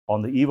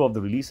on the eve of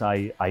the release,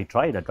 I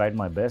tried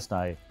my best.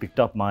 I picked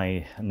up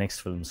my next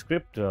film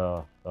script,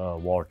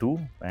 War 2,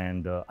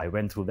 and I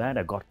went through that.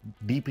 I got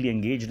deeply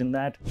engaged in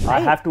that. I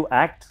have to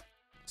act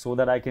so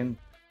that I can,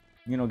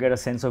 get a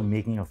sense of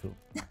making a film.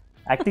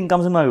 Acting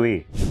comes in my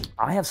way.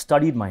 I have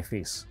studied my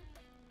face,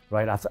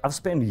 right? I've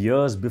spent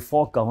years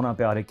before Kaho Na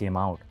Pyare came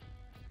out.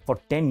 For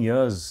 10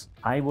 years,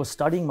 I was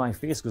studying my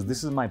face because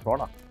this is my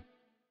product.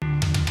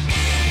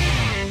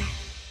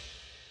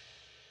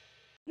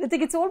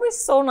 Hrithik, it's always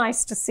so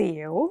nice to see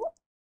you.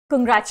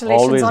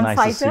 Congratulations always on nice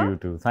Fighter. To see you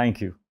too.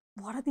 Thank you.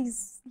 What are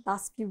these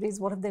last few days?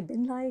 What have they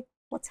been like?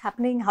 What's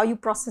happening? How are you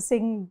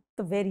processing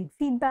the varied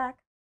feedback?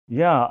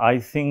 Yeah, I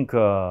think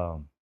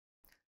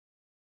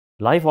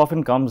life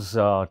often comes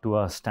to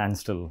a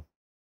standstill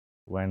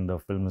when the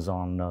film is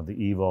on the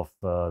eve of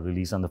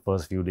release on the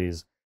first few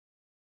days,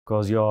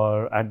 because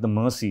you're at the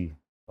mercy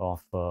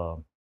of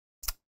the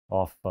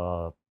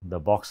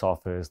box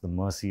office, the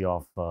mercy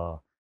of the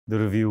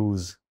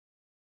reviews.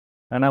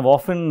 And I've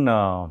often,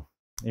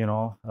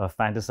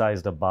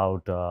 fantasized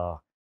about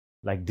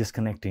like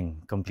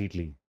disconnecting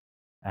completely,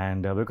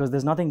 and because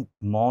there's nothing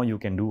more you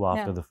can do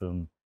after the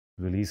film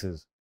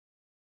releases.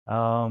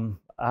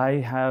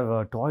 I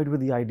have toyed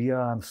with the idea.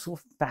 I'm so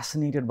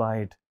fascinated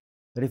by it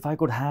that if I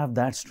could have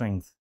that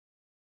strength.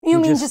 You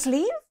mean just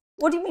leave?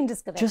 What do you mean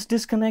disconnect? Just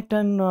disconnect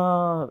and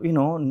not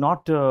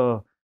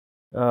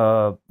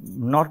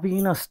be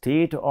in a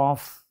state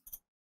of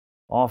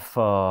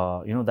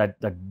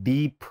that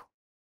deep.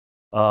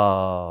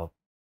 What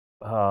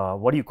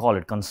do you call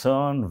it?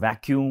 Concern,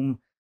 vacuum.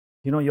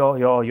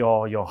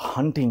 You're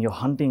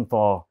hunting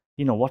for,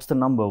 what's the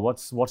number,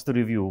 what's the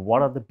review,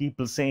 what are the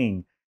people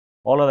saying,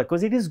 all of that,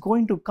 because it is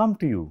going to come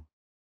to you.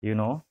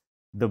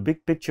 The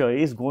big picture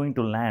is going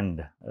to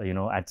land,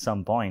 at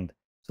some point.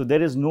 So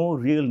there is no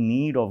real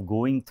need of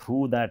going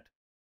through that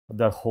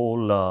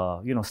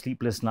whole,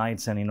 sleepless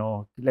nights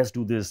and, let's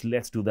do this,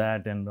 let's do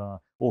that, and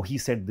oh, he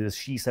said this,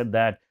 she said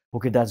that.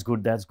 Okay, that's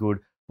good, that's good.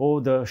 Oh,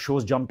 the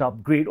shows jumped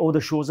up. Great. Oh, the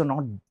shows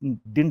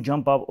didn't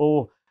jump up.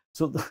 Oh,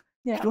 so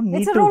you don't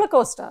need it's a roller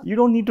coaster. You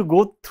don't need to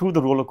go through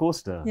the roller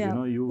coaster.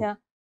 Yeah.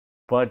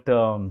 But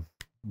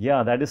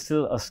yeah, that is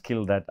still a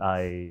skill that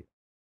I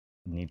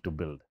need to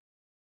build,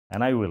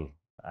 and I will.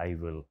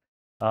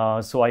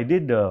 So I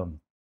did. On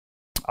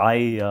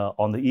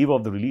the eve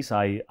of the release,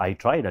 I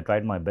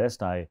tried my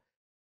best. I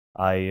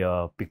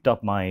picked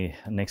up my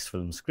next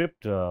film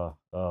script,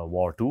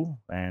 War 2,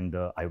 and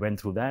I went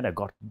through that. I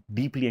got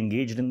deeply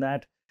engaged in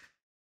that.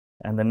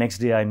 And the next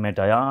day I met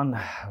Ayan,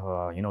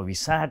 we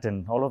sat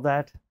and all of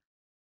that,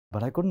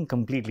 but I couldn't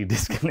completely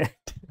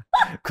disconnect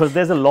because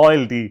there's a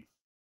loyalty,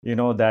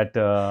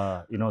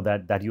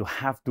 that you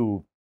have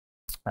to,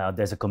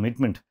 there's a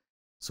commitment.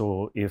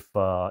 So if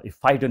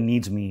Fighter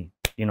needs me,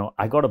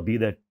 I got to be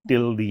there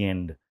till the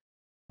end.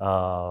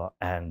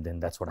 And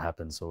then that's what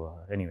happened. So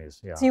anyways,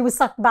 yeah. So you were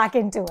sucked back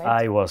into it.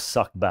 I was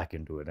sucked back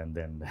into it and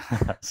then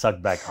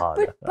sucked back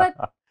hard. But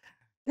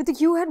Hrithik,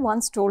 you had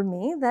once told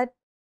me that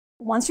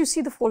once you see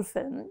the full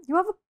film, you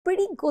have a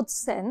pretty good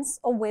sense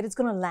of where it's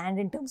going to land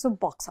in terms of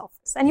box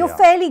office. And you're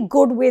fairly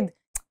good with,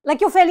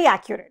 you're fairly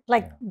accurate.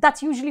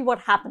 That's usually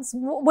what happens.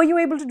 Were you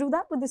able to do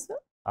that with this film?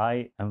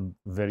 I am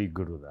very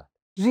good with that.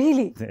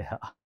 Really? Yeah.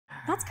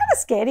 That's kind of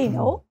scary,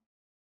 no?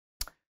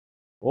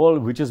 Well,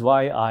 which is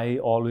why I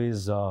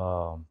always,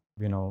 I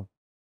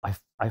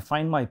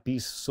find my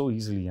peace so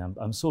easily.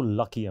 I'm so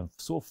lucky. I'm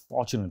so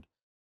fortunate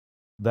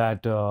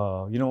that,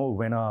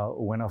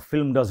 when a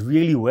film does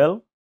really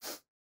well,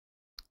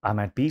 I'm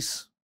at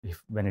peace.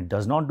 When it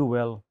does not do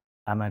well,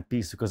 I'm at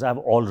peace because I've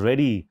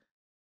already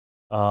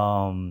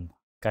kind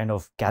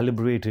of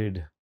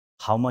calibrated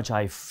how much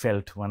I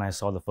felt when I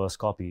saw the first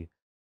copy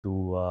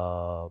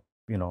to,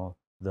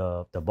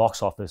 the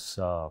box office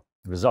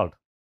result.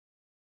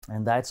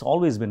 And that's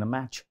always been a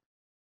match.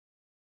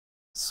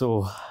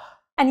 So.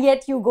 And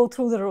yet you go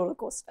through the roller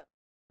coaster.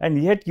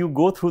 And yet you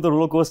go through the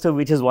roller coaster,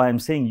 which is why I'm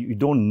saying you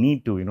don't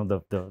need to.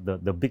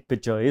 The big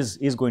picture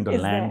is going to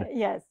land. There,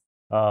 yes.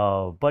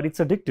 But it's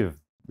addictive.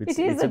 It's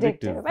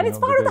addictive. And it's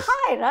part of the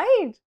high,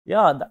 right?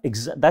 Yeah,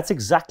 that's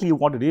exactly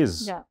what it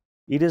is. Yeah.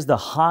 It is the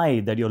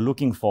high that you're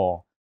looking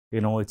for.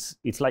 It's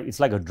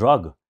like a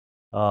drug.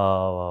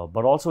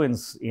 But also in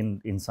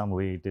some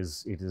way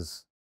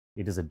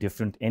it is a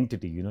different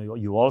entity.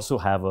 You also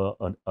have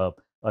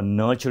a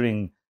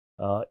nurturing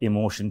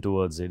emotion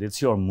towards it. It's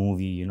your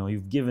movie.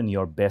 You've given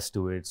your best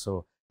to it.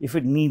 So if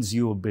it needs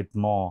you a bit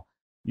more,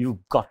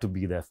 you've got to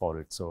be there for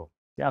it. So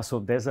yeah. So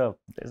there's a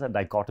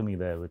dichotomy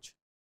there,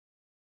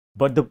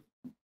 but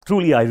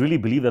truly, I really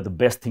believe that the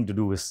best thing to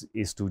do is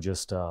to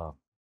just let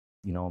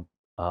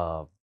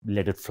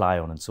it fly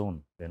on its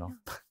own. Yeah.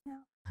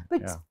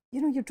 But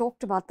you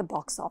talked about the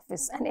box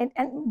office, and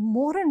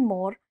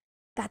more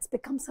that's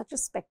become such a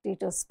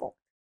spectator sport,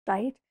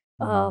 right?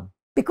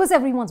 Because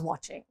everyone's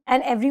watching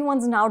and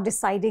everyone's now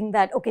deciding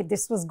that, okay,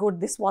 this was good,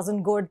 this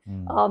wasn't good,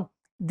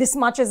 this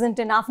much isn't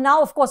enough.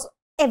 Now, of course,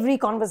 every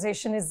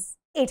conversation is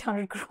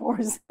 800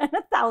 crores and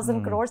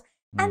 1,000 crores.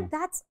 And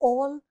that's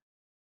all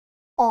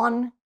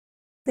on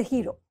the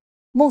hero.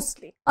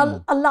 mostly.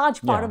 A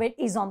large part of it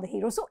is on the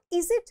hero. So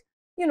is it,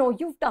 you know,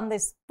 you've done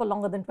this for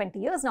longer than 20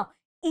 years now.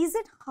 Is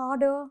it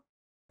harder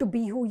to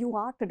be who you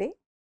are today?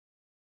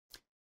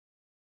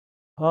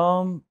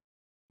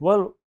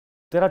 Well,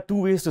 there are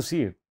two ways to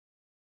see it.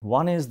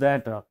 One is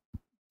that,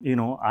 you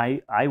know,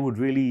 I would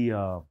really,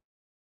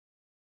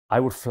 I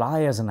would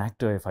fly as an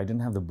actor if I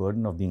didn't have the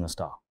burden of being a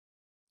star.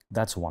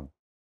 That's one.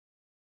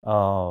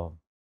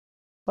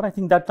 But I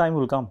think that time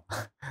will come.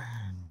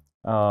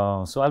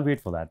 So I'll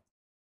wait for that.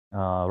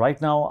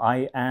 Right now,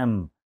 I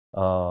am,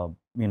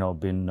 you know,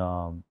 been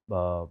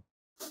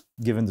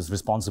given this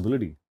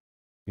responsibility.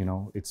 You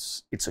know,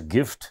 it's a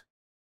gift.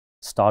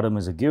 Stardom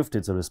is a gift.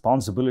 It's a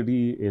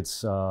responsibility.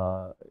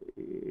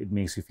 It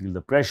makes you feel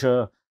the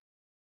pressure,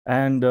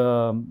 and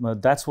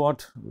that's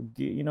what,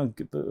 you know,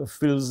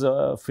 fills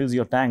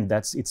your tank.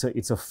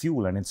 It's a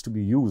fuel, and it's to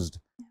be used.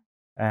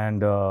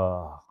 And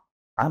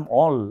I'm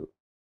all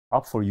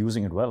up for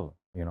using it well.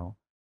 You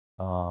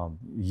know,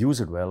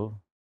 use it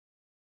well.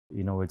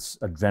 You know, it's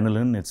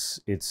adrenaline.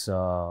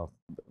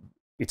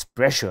 It's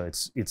pressure.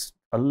 It's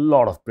a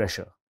lot of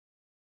pressure.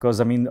 Because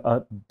I mean,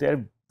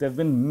 there've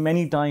been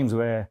many times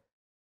where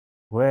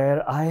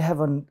I have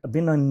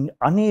been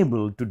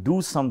unable to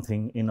do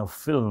something in a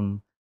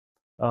film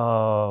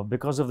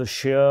because of the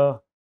sheer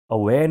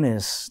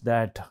awareness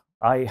that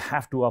I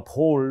have to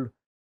uphold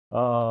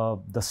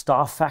the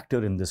star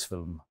factor in this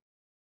film.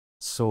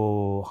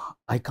 So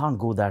I can't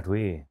go that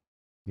way.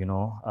 You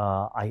know,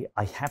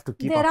 I have to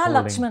keep. There are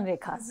upholding. Lakshman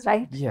Rekhas,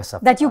 right? Yes,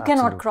 that you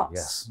cannot cross.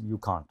 Yes, you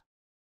can't.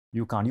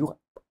 You can't.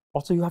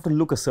 Also, you have to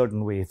look a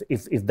certain way.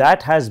 If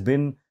that has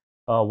been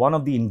one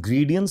of the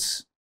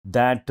ingredients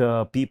that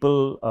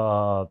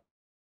people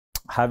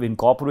have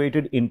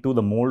incorporated into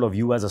the mold of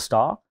you as a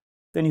star,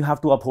 then you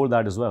have to uphold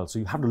that as well. So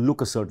you have to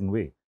look a certain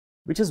way,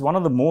 which is one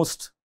of the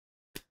most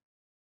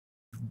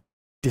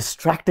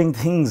distracting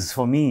things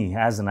for me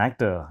as an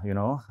actor, you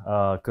know,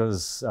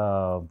 because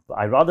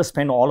I rather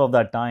spend all of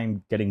that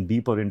time getting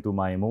deeper into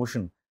my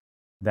emotion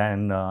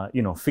than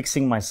you know,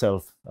 fixing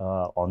myself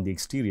on the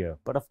exterior.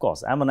 But of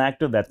course, I'm an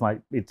actor. That's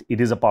it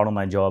is a part of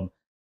my job.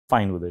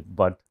 Fine with it.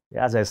 But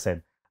as I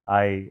said,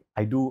 I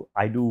do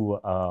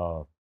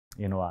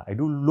you know, I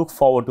do look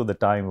forward to the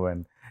time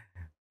when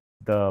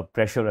the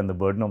pressure and the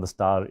burden of the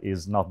star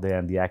is not there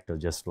and the actor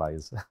just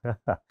flies.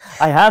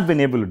 I have been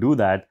able to do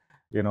that,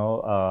 you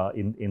know,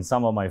 in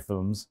some of my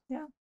films.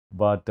 Yeah.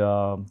 But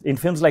in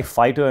films like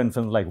Fighter and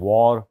films like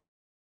War,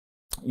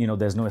 you know,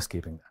 there's no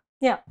escaping that.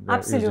 Yeah,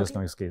 absolutely. There's just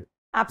no escape.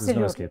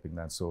 Absolutely. There's no escaping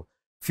that. So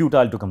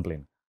futile to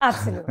complain.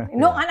 Absolutely.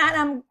 No,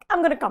 and I'm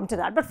going to come to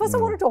that. But first, I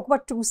want to talk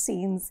about two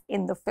scenes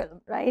in the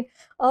film, right?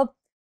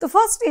 The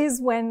first is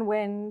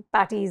when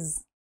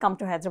Patty's come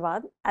to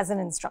Hyderabad as an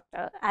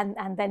instructor,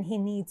 and then he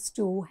needs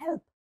to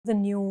help the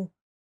new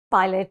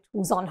pilot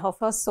who's on her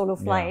first solo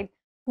flight,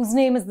 whose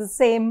name is the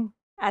same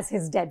as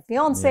his dead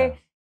fiance.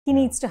 He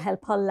needs to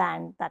help her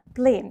land that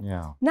plane.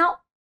 Now,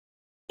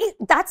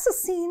 that's a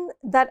scene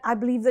that I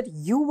believe that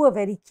you were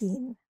very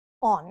keen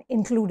on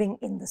including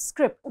in the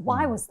script.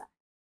 Why was that?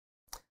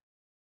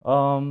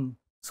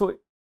 So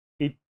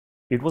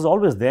it was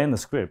always there in the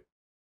script,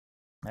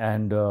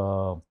 and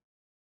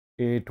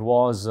it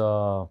was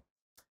a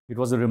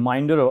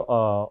reminder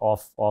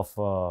of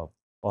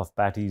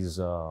Patty's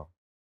love,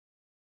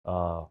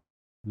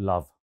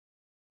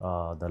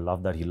 the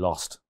love that he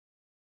lost.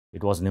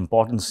 It was an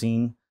important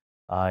scene.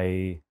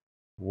 I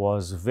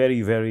was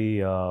very,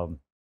 very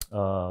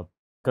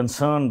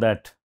concerned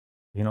that,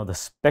 you know, the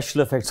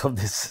special effects of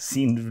this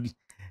scene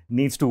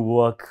needs to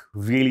work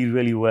really,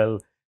 really well,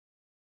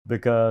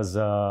 because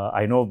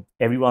I know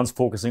everyone's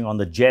focusing on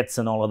the jets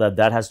and all of that.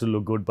 That has to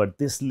look good, but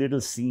this little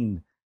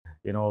scene,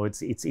 you know,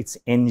 it's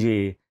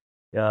NJ.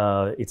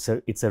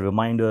 It's a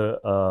reminder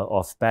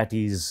of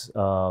Patty's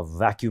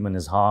vacuum in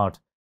his heart,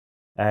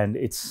 and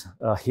it's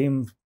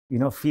him, you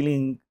know,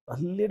 feeling a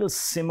little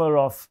simmer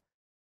of,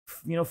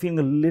 you know, feeling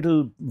a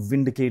little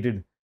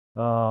vindicated,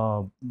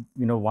 you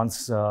know,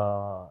 once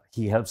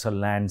he helps her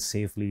land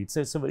safely.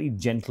 It's a very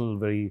gentle,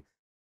 very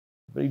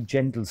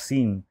gentle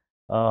scene,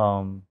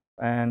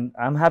 and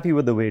I'm happy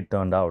with the way it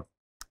turned out.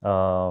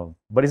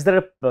 But is there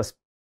a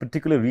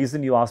particular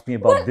reason you asked me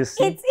about this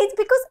scene? It's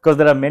because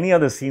there are many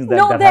other scenes that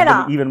have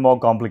been even more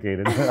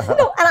complicated.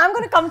 No, and I'm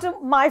going to come to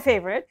my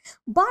favorite,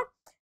 but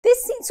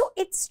this scene, so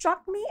it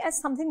struck me as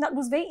something that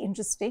was very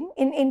interesting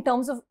in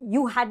terms of,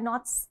 you had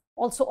not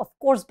also, of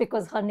course,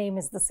 because her name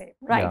is the same,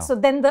 right? So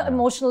then the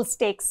emotional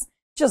stakes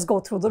just go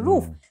through the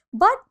roof.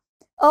 But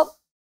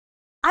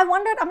I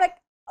wondered, I'm like,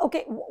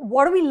 okay,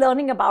 what are we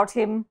learning about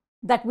him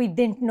that we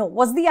didn't know?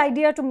 Was the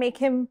idea to make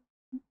him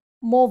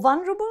more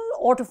vulnerable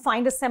or to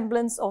find a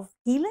semblance of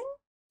healing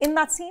in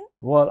that scene?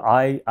 Well,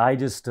 I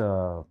just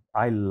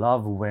I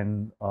love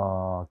when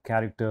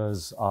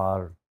characters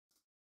are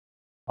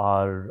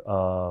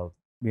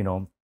you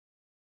know,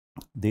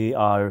 they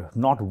are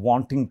not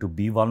wanting to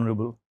be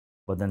vulnerable,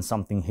 but then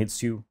something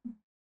hits you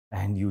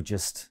and you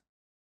just,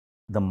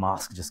 the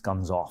mask just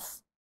comes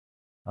off.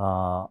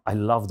 I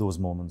love those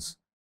moments,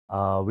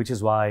 which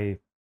is why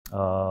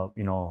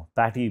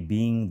Patty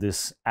being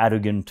this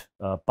arrogant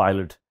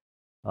pilot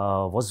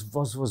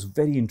was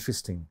very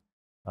interesting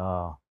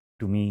to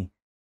me,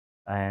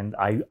 and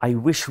I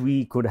wish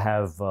we could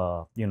have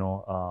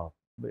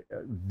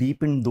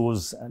deepened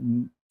those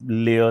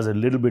layers a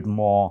little bit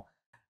more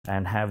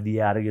and have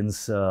the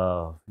arrogance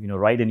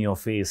right in your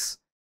face,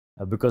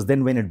 because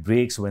then when it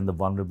breaks, when the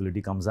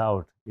vulnerability comes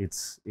out,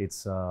 it's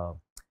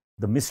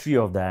the mystery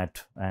of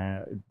that,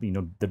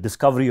 the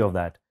discovery of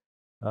that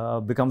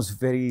becomes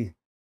very,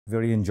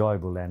 very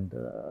enjoyable, and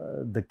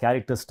the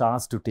character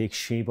starts to take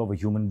shape of a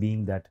human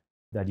being that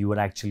you would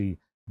actually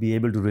be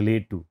able to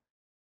relate to.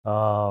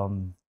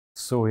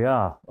 So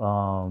yeah,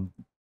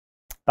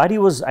 Patty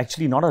was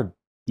actually not an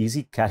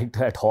easy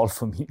character at all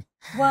for me.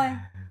 Why?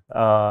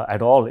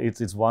 At all.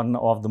 It's one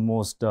of the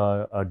most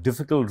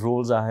difficult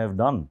roles I have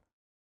done.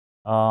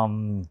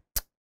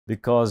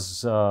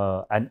 Because,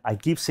 and I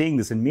keep saying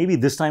this, and maybe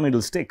this time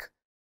it'll stick.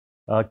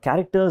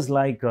 Characters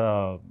like,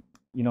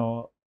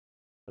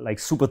 like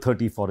Super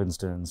 30, for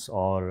instance,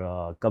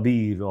 or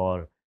Kabir,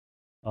 or,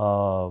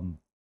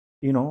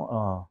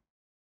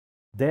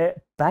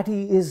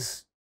 Patty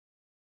is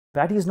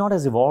not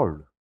as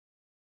evolved.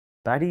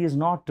 Patty is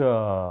not,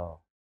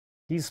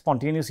 he's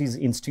spontaneous, he's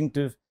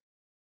instinctive.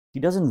 He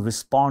doesn't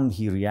respond,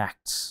 he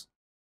reacts.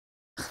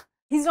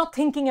 He's not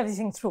thinking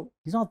everything through.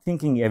 He's not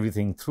thinking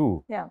everything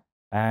through. Yeah.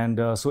 And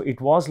so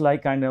it was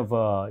like kind of,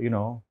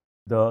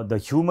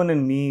 the human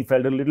in me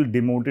felt a little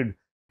demoted.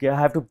 Okay, I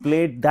have to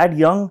play that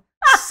young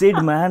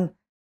Sid, man.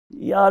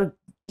 Yeah,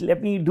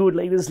 let me do it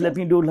like this, let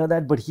me do it like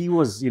that. But he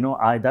was,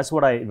 that's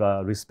what I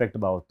respect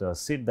about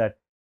Sid, that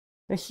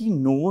he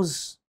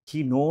knows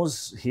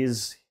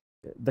the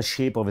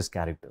shape of his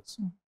characters.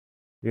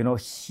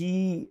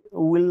 He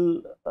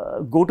will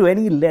go to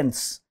any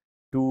lengths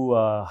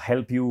to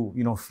help you,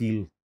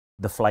 feel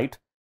the flight.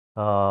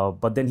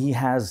 But then he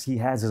has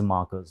his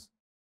markers.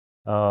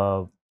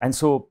 And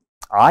so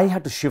I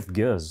had to shift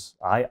gears.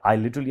 I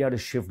literally had to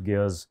shift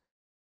gears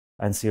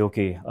and say,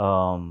 okay,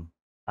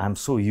 I'm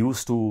so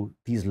used to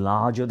these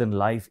larger than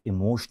life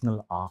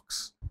emotional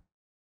arcs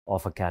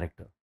of a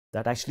character.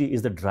 That actually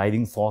is the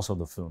driving force of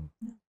the film.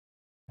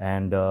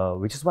 And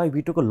which is why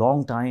we took a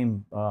long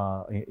time,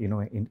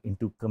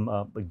 into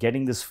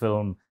getting this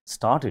film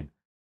started,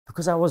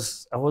 because I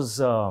was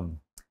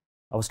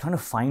trying to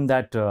find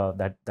that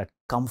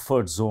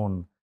comfort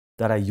zone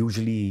that I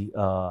usually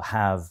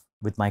have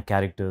with my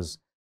characters,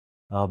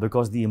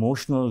 because the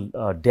emotional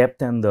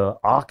depth and the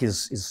arc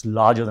is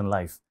larger than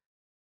life.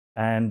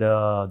 And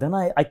then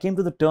I came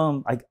to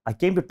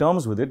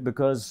terms with it,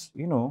 because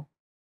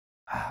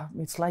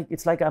it's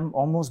like I'm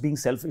almost being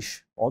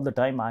selfish all the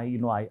time. I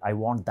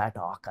want that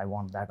arc. I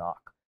want that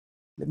arc.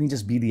 Let me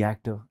just be the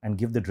actor and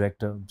give the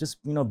director,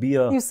 just be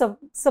a. You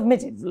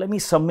submit it. Let me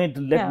submit.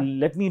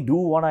 Let me do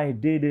what I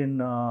did in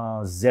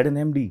Z and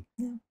MD.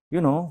 Yeah.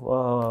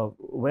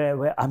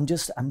 Where I'm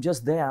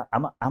just there.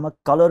 I'm a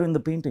color in the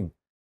painting.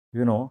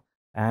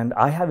 And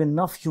I have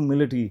enough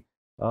humility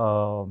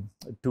to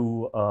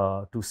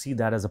see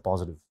that as a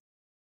positive.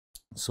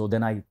 So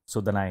then I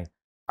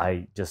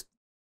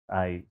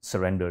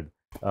surrendered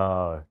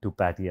to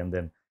Patty, and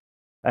then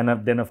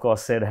of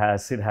course Sid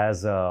has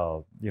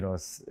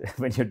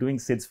when you're doing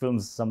Sid's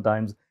films,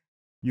 sometimes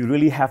you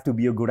really have to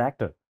be a good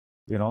actor.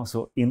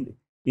 So in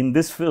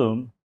this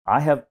film, I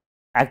have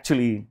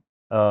actually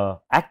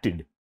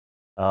acted.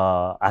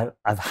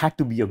 I've had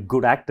to be a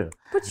good actor.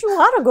 But you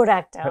are a good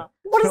actor.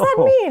 What does that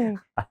mean?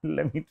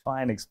 Let me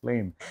try and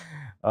explain.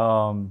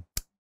 I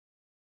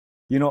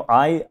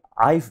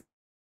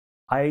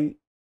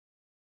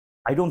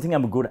don't think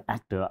I'm a good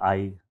actor.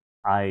 I'm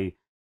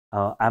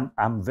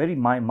very,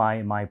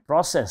 my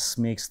process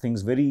makes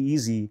things very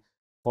easy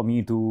for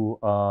me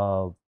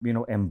to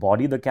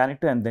embody the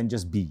character and then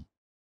just be.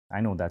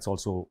 I know that's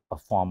also a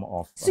form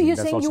of. So you're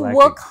saying you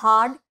work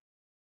hard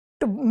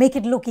to make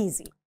it look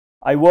easy.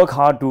 I work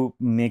hard to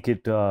make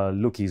it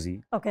look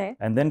easy. Okay.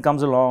 And then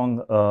comes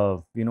along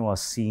a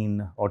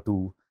scene or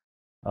two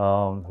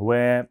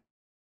where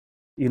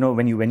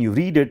when you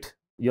read it,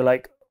 you're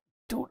like,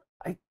 dude,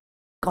 I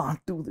can't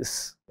do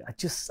this. I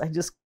just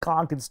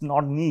can't. It's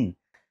not me.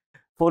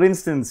 For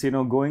instance,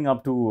 going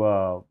up to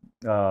a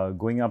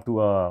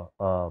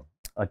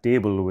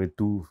table with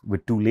two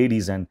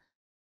ladies and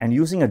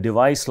using a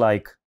device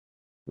like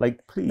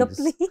please. The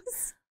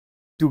please.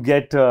 To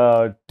get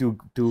to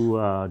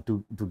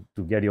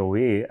get your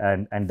way,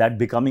 and that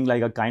becoming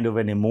like a kind of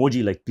an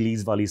emoji, like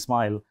please wali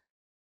smile.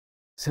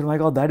 So, oh my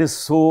God, that is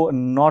so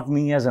not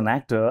me as an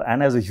actor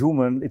and as a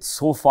human. It's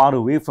so far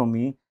away from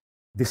me.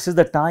 This is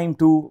the time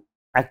to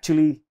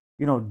actually,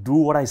 do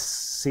what I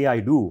say I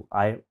do.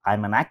 I'm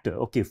an actor.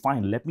 Okay,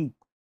 fine. Let me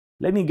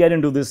get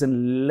into this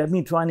and let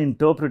me try and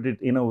interpret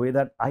it in a way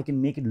that I can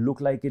make it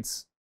look like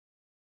it's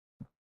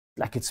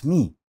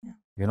me. Yeah.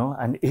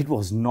 And it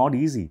was not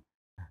easy.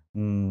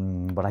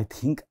 But I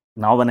think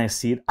now when I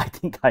see it, I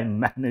think I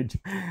manage.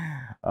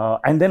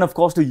 And then, of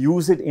course, to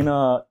use it in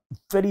a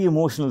very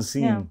emotional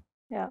scene.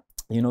 Yeah.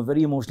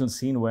 Very emotional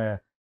scene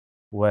where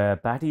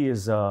Patty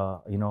is,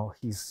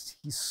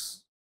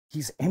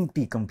 he's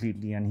empty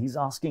completely, and he's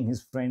asking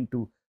his friend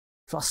to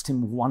trust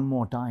him one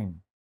more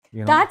time.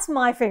 That's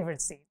my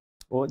favorite scene.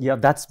 Oh yeah,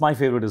 that's my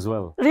favorite as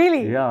well.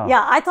 Really? Yeah.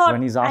 Yeah, I thought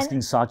when he's asking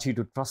Sachi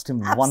to trust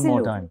him absolutely. one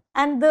more time.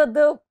 And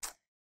the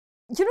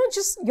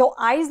just your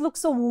eyes look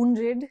so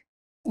wounded.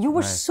 You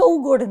were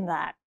so good in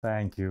that.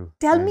 Thank you.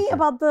 Tell me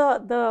about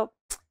the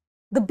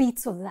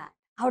beats of that.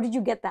 How did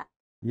you get that?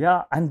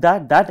 Yeah, and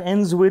that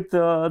ends with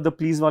the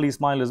please wali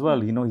smile as well.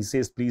 He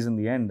says please in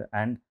the end,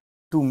 and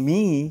to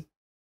me,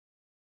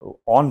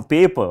 on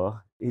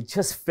paper, it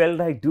just felt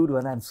like, dude,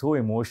 when I'm so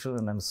emotional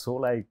and I'm so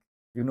like,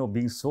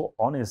 being so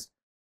honest,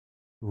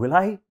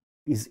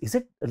 is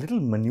it a little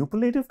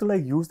manipulative to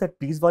like use that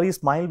please wali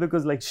smile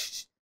because like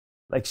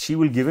she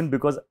will give in,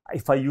 because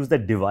if I use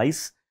that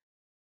device,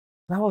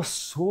 I was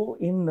so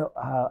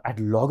at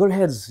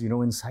loggerheads,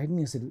 inside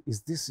me. I said,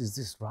 is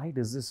this right?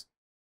 Is this?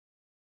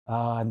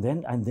 And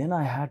then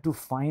I had to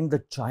find the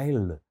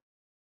child,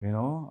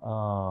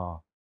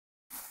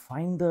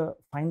 find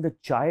the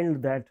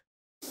child that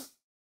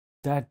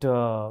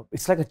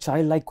it's like a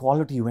childlike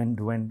quality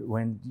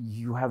when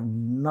you have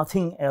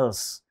nothing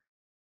else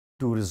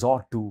to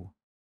resort to,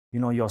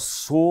 you're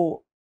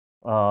so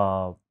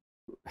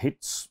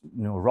hits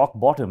rock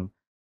bottom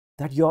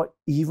that you're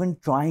even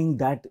trying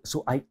that.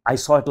 So I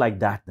saw it like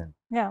that then.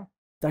 Yeah.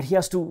 That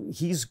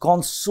he's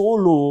gone so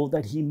low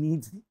that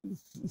he's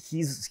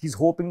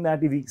hoping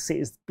that if he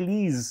says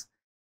please,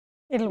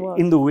 it'll work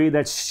in the way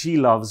that she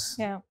loves,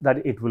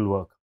 that it will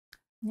work.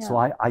 Yeah. So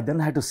I then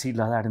had to see it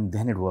like that, and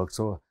then it worked.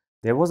 So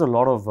there was a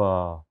lot of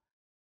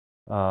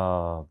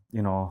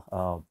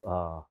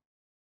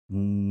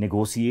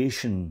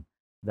negotiation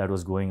that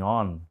was going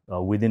on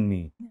within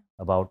me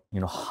about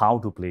how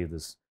to play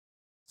this.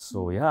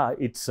 So yeah,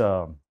 it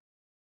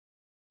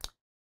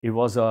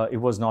was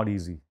not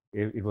easy.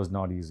 It was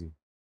not easy.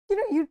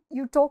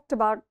 You talked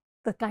about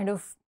the kind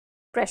of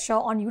pressure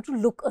on you to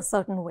look a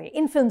certain way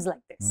in films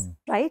like this,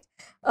 right?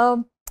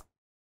 And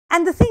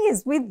the thing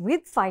is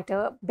with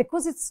Fighter,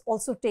 because it's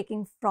also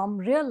taking from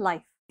real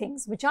life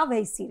things which are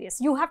very serious,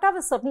 you have to have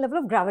a certain level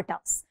of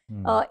gravitas.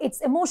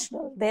 It's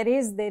emotional. There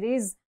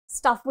is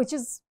stuff which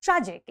is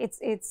tragic.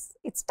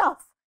 It's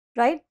tough,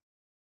 right?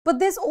 But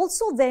there's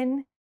also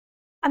then,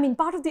 I mean,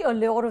 part of the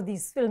allure of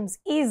these films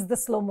is the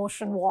slow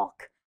motion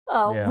walk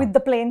with the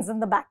planes in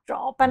the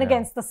backdrop and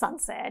against the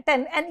sunset,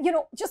 and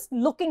just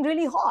looking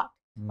really hot.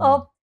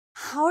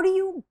 How do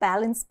you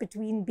balance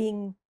between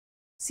being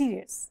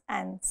serious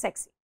and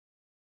sexy?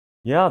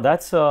 Yeah,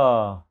 that's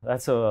a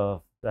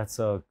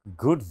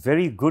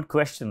very good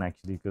question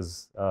actually,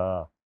 because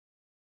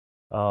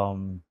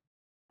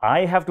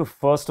I have to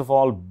first of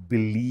all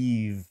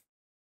believe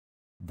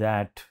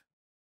that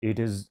it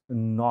is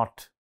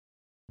not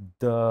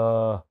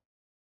the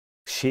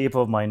shape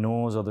of my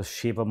nose or the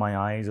shape of my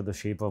eyes or the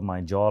shape of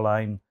my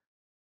jawline.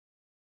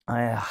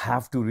 I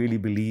have to really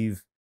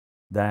believe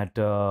that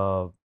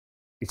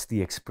it's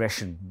the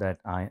expression that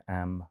I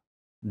am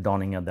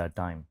donning at that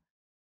time.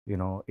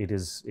 It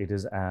is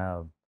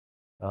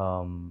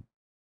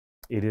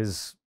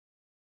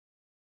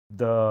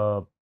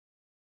the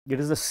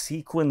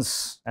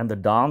sequence and the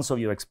dance of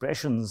your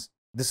expressions.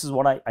 This is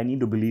what I need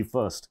to believe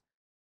first.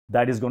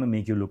 That is going to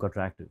make you look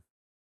attractive,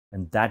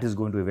 and that is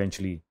going to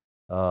eventually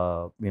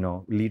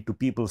lead to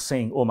people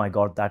saying, oh my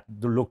God, that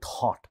looked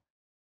hot.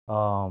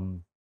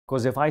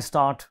 Because if I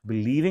start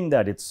believing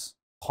that it's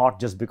hot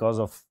just because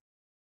of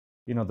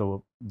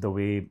the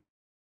way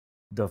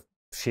the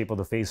shape of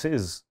the face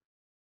is,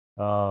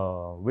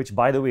 which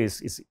by the way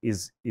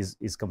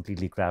is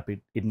completely crap.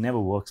 It never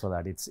works for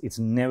that. It's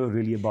never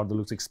really about the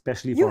looks,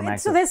 especially for an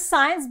actor. So there's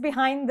science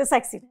behind the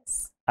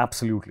sexiness.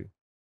 Absolutely.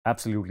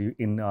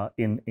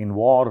 In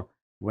War,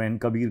 when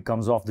Kabir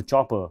comes off the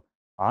chopper,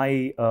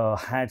 I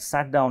had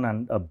sat down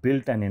and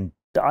built an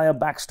entire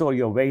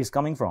backstory of where he's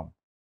coming from.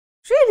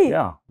 Really?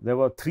 Yeah, there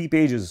were 3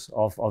 pages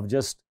of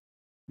just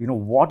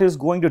what is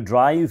going to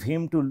drive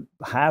him to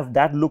have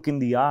that look in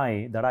the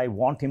eye that I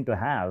want him to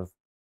have.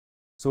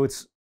 So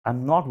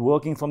I'm not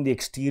working from the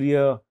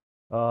exterior,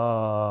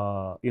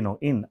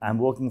 I'm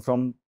working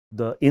from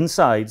the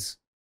insides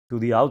to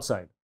the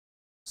outside.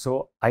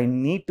 So I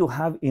need to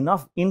have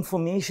enough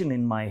information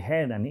in my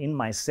head and in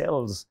my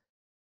cells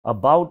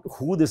about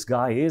who this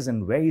guy is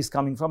and where he's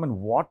coming from, and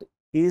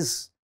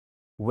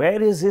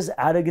where is his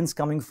arrogance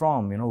coming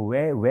from?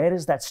 Where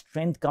is that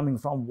strength coming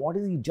from? What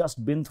has he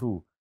just been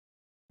through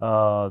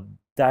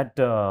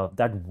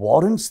that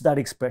warrants that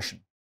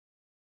expression?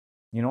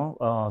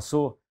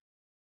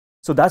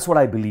 So that's what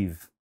I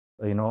believe.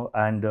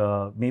 And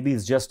maybe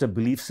it's just a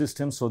belief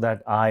system so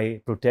that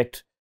I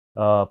protect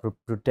the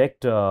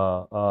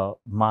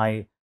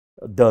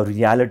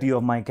reality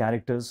of my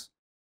characters,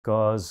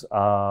 because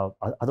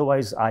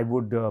otherwise I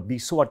would be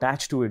so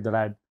attached to it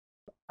that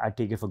I'd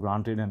take it for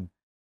granted, and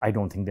I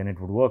don't think then it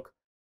would work.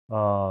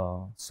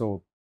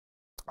 So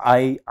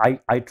I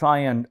try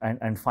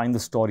and find the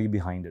story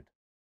behind it.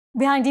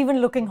 Behind even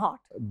looking hot.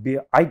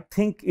 I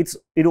think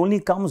it only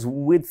comes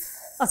with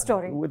a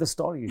story. With a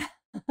story.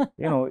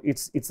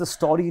 It's the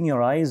story in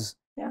your eyes,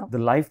 the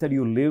life that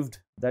you lived,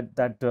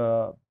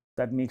 that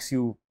that makes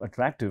you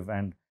attractive.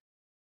 And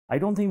I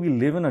don't think we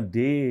live in a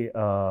day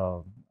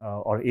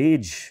or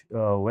age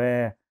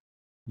where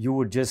you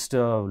would just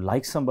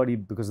like somebody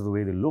because of the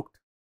way they looked.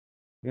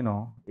 You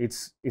know,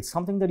 it's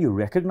something that you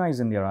recognize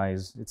in their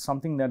eyes. It's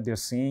something that they're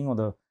saying,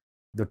 or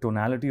the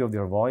tonality of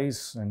their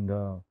voice,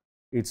 and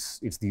it's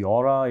the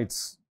aura.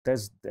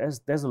 There's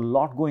a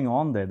lot going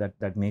on there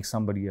that makes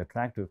somebody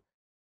attractive.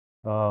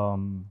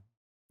 You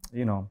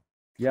know,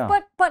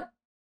 yeah. But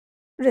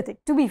Hrithik,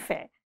 to be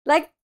fair,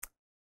 like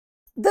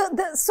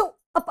so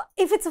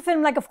if it's a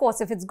film, like, of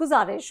course, if it's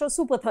Guzarish or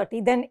Super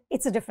 30, then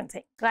it's a different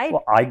thing, right?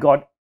 Well, I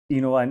got,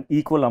 you know, an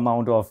equal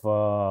amount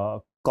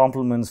of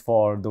compliments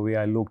for the way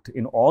I looked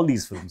in all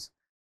these films.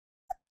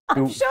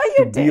 I'm sure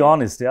you did. To be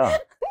honest, yeah.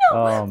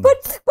 No, but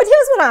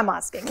here's what I'm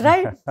asking,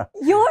 right?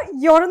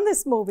 You're in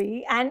this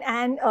movie, and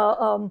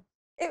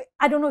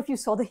I don't know if you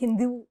saw the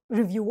Hindu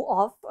review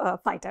of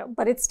Fighter,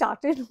 but it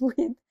started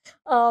with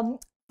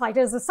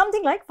Fighters is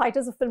something like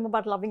Fighters, a film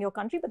about loving your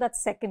country, but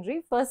that's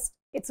secondary. First,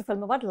 it's a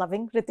film about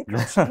loving Hrithik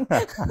Roshan.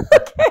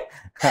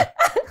 Okay.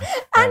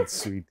 That's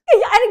sweet.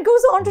 And it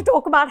goes on to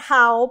talk about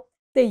how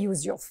they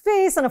use your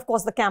face, and of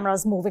course the camera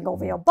is moving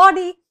over your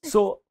body.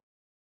 So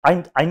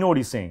I know what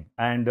he's saying,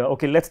 and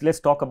okay, let's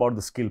talk about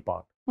the skill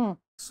part.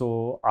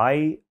 So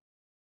I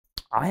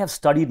have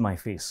studied my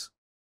face,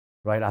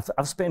 right?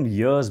 I've spent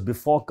years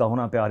before Kaho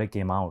Na Pyare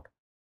came out.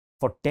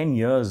 For 10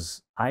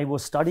 years, I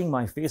was studying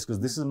my face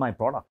because this is my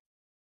product.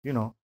 You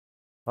know,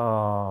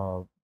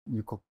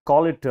 you could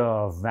call it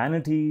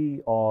vanity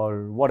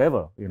or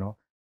whatever, you know,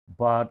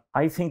 but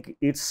I think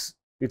it's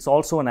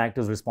also an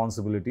actor's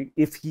responsibility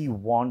if he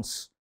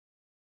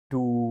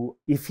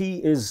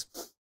is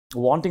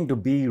wanting to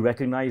be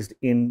recognized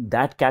in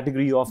that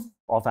category of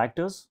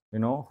actors, you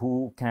know,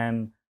 who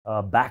can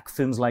back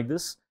films like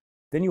this.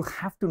 Then you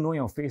have to know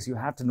your face, you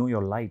have to know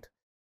your light,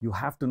 you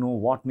have to know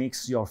what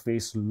makes your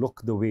face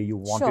look the way you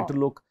want it to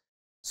look.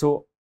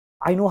 So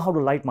I know how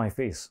to light my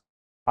face.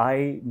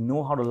 I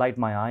know how to light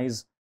my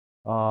eyes.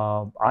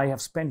 I have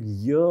spent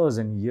years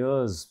and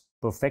years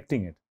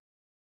perfecting it.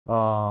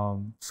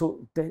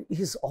 So there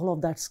is all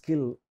of that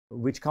skill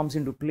which comes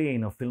into play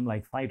in a film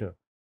like Fighter,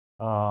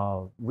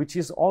 which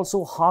is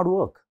also hard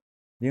work.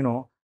 You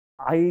know,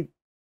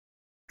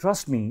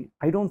 trust me,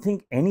 I don't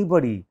think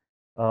anybody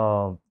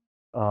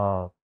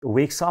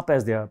wakes up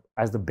as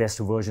the best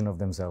version of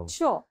themselves.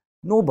 Sure.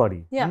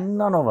 Nobody. Yeah.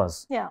 None of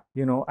us. Yeah.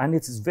 You know, and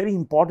it's very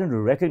important to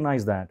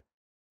recognize that.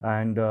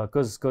 And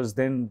because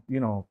then, you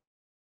know,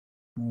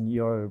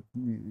 it'll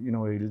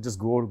just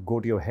go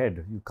to your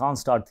head. You can't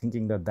start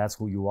thinking that that's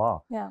who you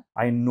are. Yeah.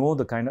 I know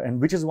the kind of,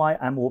 and which is why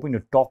I'm open to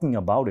talking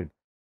about it,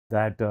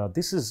 that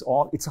this is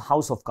all, it's a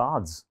house of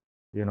cards,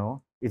 you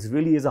know, it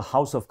really is a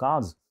house of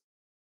cards.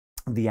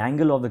 The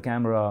angle of the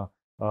camera,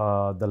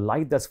 the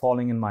light that's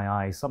falling in my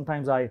eye.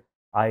 Sometimes I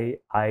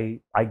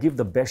give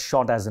the best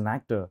shot as an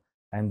actor,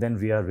 and then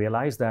we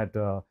realize that,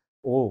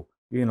 oh,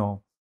 you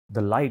know,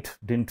 the light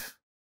didn't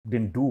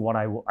do what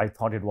I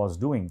thought it was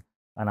doing.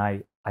 And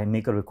I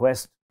make a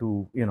request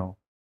to, you know,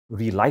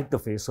 relight the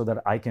face so that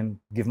I can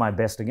give my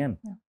best again.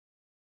 Yeah.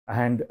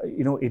 And,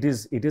 you know, it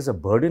is a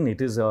burden.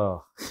 It is a,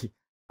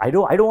 I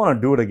don't want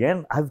to do it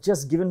again. I've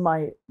just given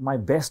my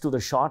best to the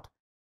shot.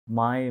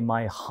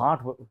 My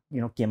heart, you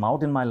know, came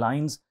out in my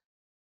lines.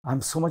 I'm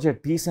so much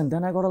at peace. And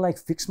then I got to like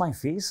fix my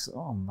face.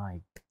 Oh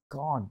my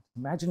God.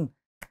 Imagine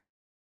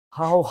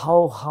how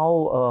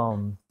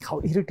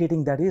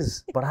irritating that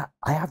is. But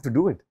I have to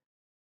do it.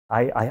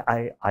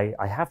 I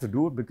have to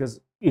do it because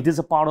it is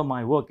a part of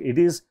my work. It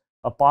is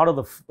a part of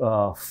the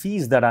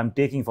fees that I'm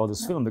taking for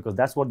this film, because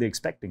that's what they're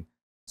expecting.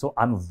 So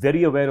I'm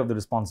very aware of the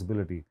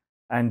responsibility.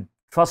 And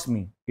trust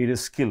me, it is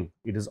skill.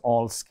 It is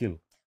all skill.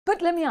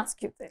 But let me ask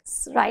you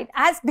this, right?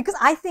 Because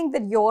I think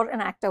that you're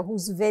an actor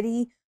who's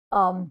very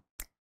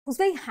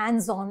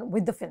hands-on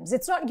with the films.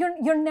 It's not,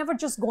 you're never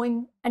just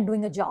going and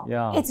doing a job.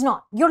 Yeah. It's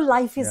not. Your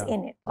life is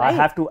in it. Right? I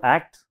have to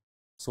act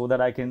so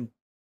that I can,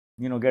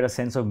 you know, get a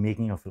sense of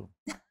making a film.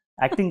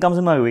 Acting comes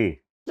in my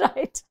way.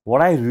 Right.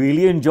 What I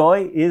really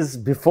enjoy is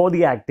before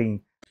the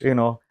acting, you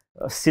know,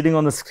 sitting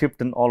on the script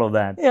and all of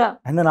that. Yeah.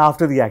 And then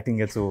after the acting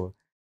gets over,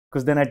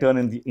 because then I turn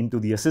into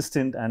the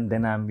assistant, and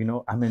then I'm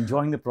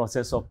enjoying the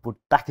process of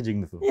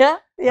packaging the film. Yeah.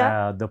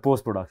 Yeah. The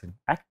post-production.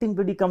 Acting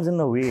really comes in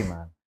the way,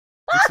 man.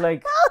 It's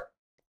like,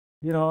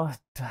 you know,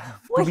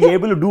 to be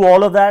able to do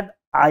all of that,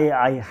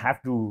 I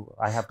have to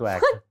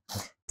act.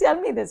 Tell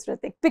me this,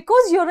 Hrithik,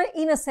 because you're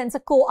in a sense a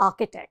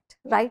co-architect,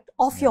 right,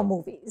 of your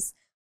movies.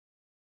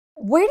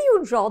 Where do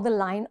you draw the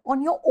line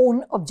on your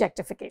own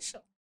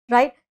objectification,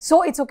 right?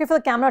 So it's okay for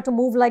the camera to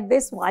move like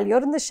this while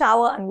you're in the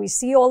shower and we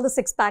see all the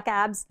six-pack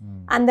abs,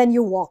 and then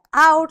you walk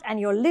out and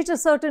you're lit a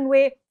certain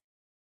way.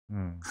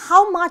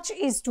 How much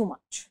is too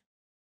much?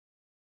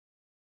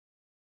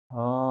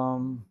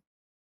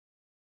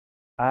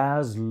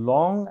 As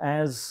long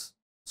as,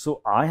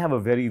 so I have a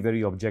very,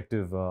 very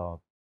objective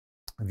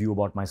view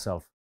about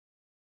myself.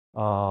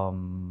 I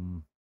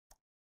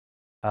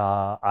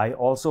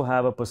also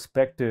have a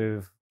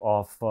perspective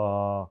of,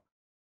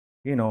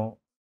 you know,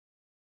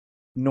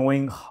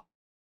 knowing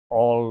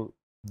all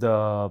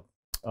the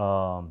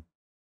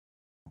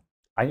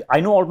I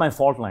know all my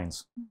fault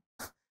lines,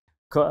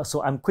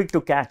 so I'm quick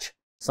to catch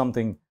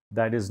something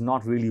that is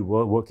not really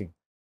working.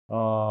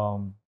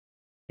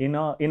 In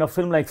a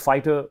film like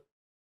Fighter,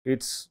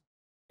 it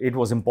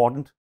was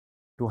important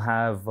to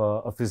have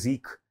a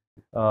physique.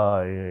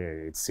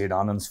 It's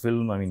Siddharth Anand's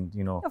film. I mean,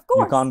 of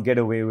course, you can't get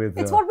away with.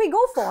 It's what we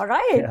go for,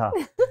 right? Yeah.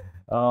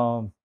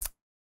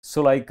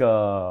 So, like,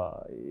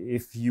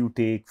 if you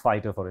take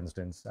Fighter, for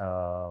instance,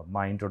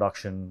 my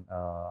introduction,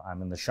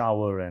 I'm in the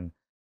shower, and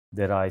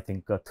there are, I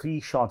think,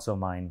 3 shots of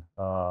mine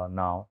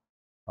now.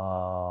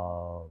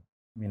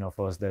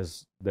 First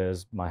there's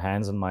my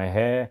hands and my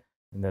hair,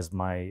 and there's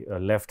my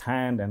left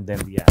hand, and then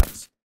the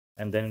abs,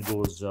 and then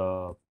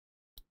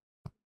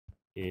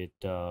it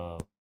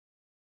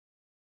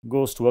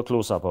goes to a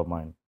close-up of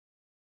mine.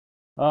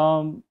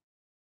 So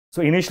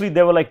initially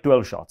there were like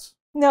 12 shots.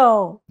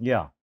 No.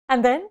 Yeah.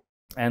 And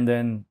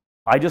then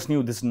I just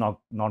knew this is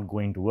not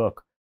going to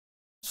work.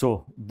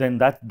 So then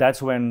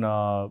that's when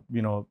the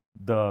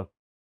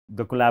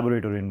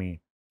collaborator in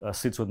me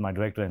sits with my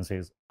director and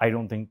says, I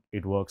don't think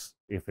it works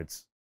if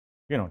it's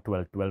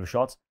 12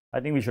 shots. I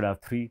think we should have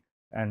 3,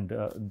 and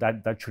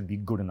that should be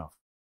good enough.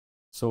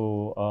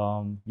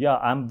 So yeah,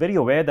 I'm very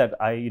aware that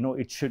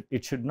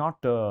it should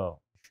not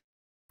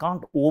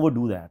can't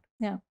overdo that.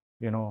 Yeah.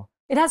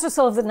 It has to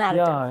serve the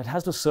narrative. Yeah, it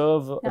has to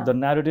serve the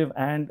narrative,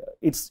 and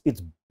it's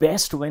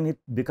best when it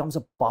becomes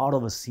a part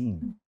of a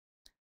scene.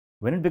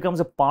 When it becomes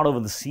a part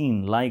of the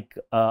scene, like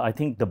I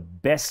think the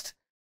best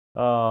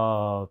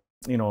body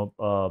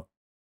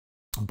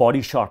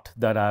shot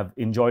that I've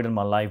enjoyed in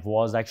my life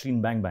was actually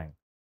in Bang Bang.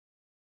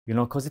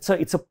 Because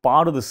it's a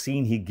part of the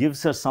scene. He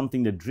gives her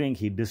something to drink.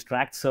 He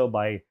distracts her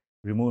by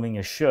removing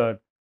his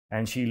shirt,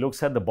 and she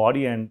looks at the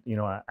body, and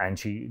and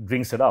she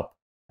drinks it up,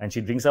 and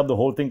she drinks up the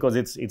whole thing because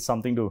it's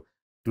something to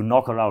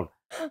knock her out.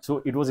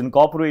 So it was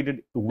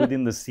incorporated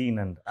within the scene,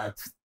 and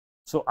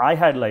so I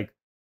had like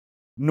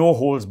no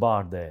holds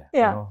barred there.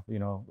 Yeah.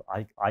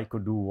 I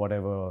could do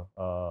whatever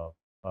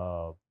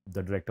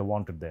the director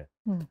wanted there.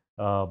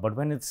 But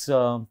when it's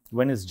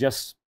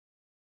just,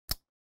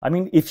 I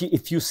mean,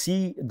 if you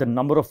see the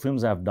number of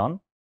films I've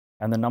done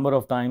and the number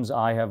of times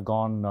I have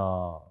gone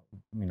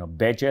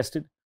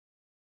bare-chested,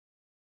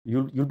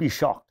 you'll be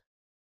shocked.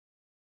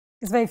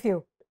 It's very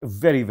few.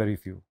 Very, very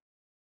few.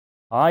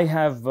 I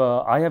have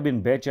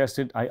been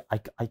bare-chested. I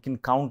can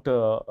count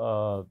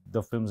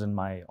the films on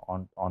my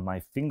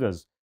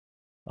fingers.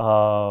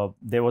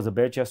 There was a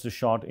bare-chested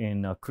shot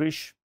in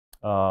Krish,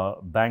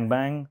 Bang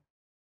Bang,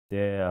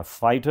 the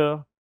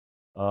Fighter.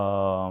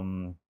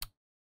 What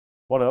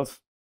else?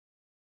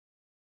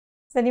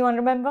 Does anyone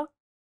remember?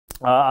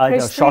 I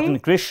shot in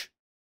Krish,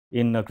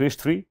 Krish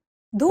 3.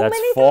 Dhoom. That's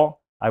 4.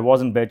 I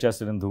wasn't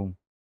bare-chested in Dhoom,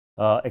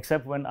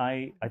 except when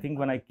I think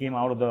when I came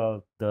out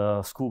of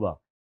the scuba.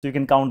 So you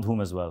can count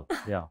Dhoom as well.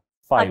 Yeah.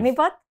 5.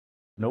 Agnipath?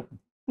 Nope.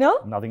 No?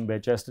 Nothing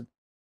bare-chested.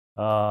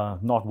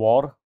 Not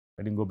War.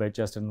 I didn't go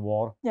bare-chested in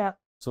War. Yeah.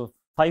 So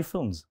 5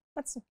 films.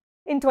 That's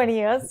in 20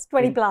 years,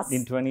 20 plus.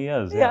 In 20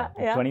 years, yeah.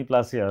 20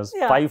 plus years,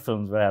 5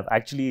 films where I've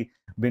actually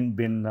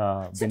been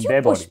so do bare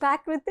you push body.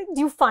 Back with it?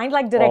 Do you find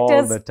like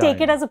directors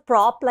take it as a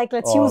prop, like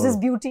let's use his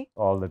beauty?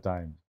 All the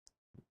time.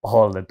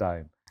 All the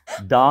time.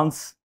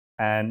 Dance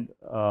and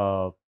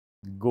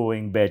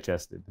going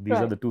bare-chested. These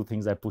are the 2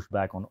 things I push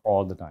back on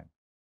all the time.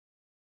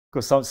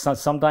 Because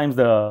sometimes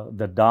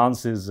the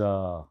dance is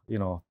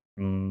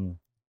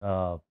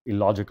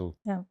illogical.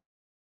 Yeah.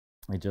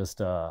 It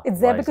just it's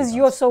there because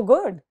you're so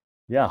good.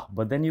 Yeah,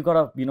 but then you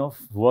gotta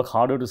work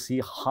harder to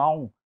see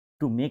how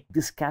to make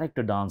this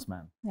character dance,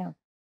 man. Yeah.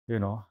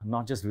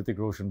 Not just Hrithik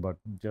Roshan, but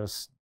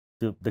just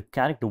the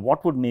character.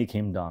 What would make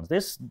him dance?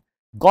 There's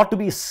got to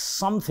be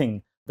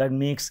something that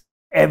makes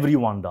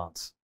everyone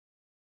dance.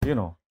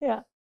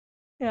 Yeah.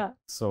 Yeah.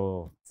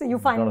 So you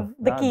find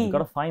the key. You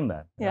gotta find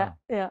that. Yeah.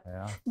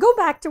 Go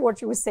back to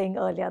what you were saying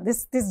earlier.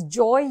 This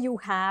joy you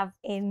have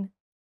in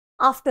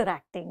after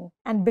acting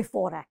and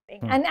before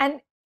acting,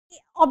 and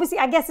obviously,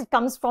 I guess it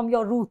comes from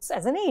your roots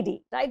as an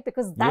AD, right?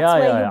 Because that's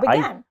where you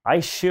began.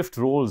 I shift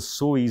roles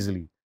so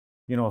easily,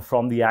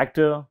 from the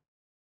actor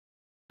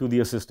to the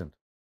assistant,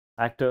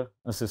 actor,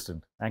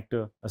 assistant,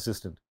 actor,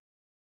 assistant.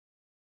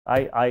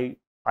 I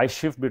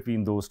shift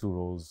between those 2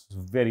 roles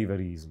very,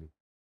 very easily,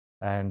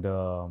 and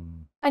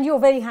you're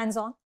very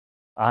hands-on.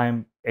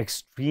 I'm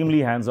extremely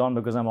hands-on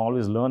because I'm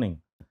always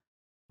learning.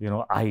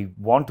 I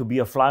want to be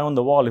a fly on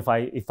the wall. If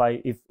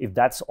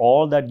that's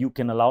all that you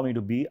can allow me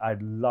to be,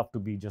 I'd love to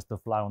be just a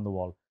fly on the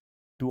wall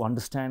to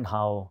understand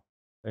how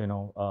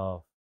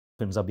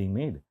films are being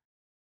made.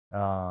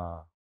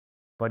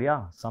 But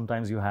yeah,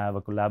 sometimes you have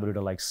a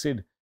collaborator like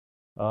Sid,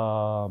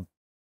 and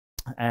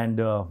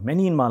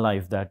many in my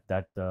life that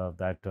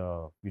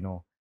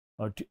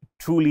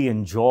truly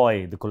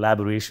enjoy the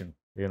collaboration.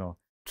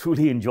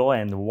 Truly enjoy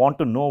and want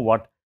to know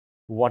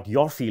what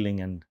you're feeling,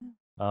 and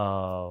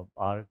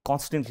are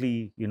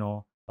constantly,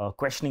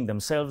 questioning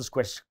themselves,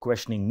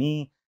 questioning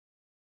me,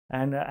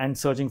 and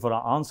searching for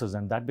our answers,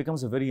 and that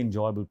becomes a very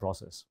enjoyable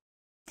process.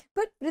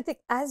 But Hrithik,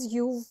 as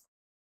you've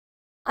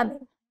I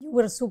mean, you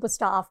were a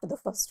superstar after the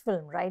first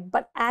film, right?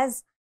 But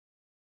as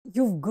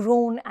you've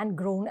grown and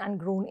grown and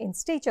grown in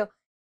stature,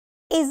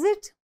 is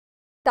it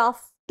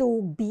tough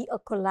to be a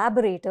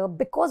collaborator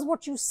because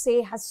what you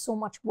say has so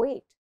much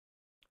weight?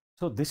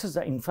 So this is,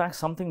 in fact,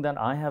 something that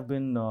I have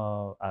been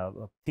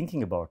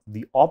thinking about,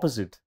 the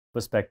opposite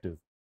perspective.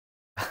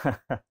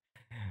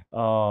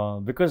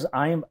 Because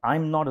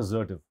I'm not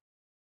assertive.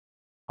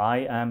 I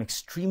am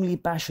extremely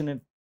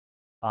passionate.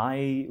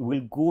 I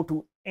will go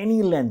to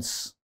any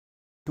lengths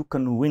to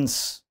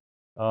convince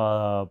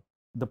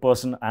the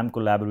person I'm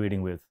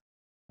collaborating with,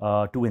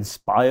 to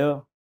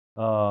inspire,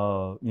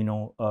 to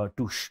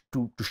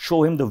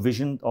show him the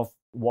vision of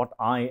what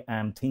I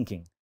am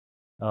thinking.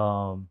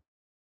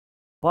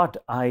 But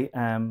I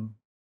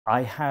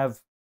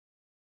have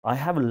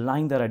a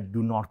line that I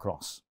do not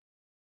cross.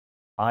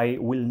 I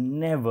will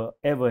never,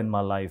 ever in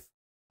my life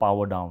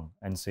power down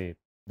and say,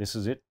 this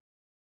is it,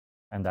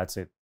 and that's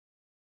it.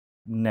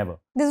 Never.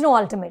 There's no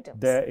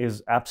ultimatums. There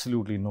is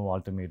absolutely no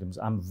ultimatums.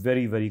 I'm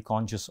very, very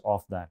conscious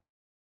of that,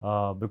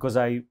 because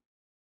I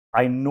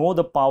know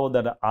the power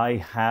that I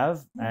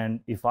have, and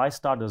if I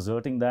start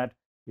asserting that,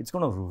 it's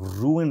going to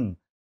ruin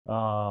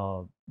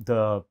the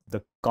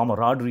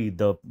camaraderie,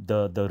 the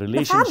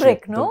relationship, the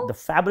fabric, no? the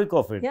fabric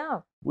of it.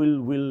 Yeah.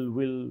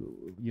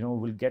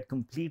 will get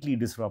completely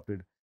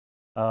disrupted.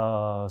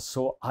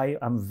 So I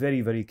am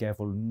very, very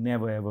careful,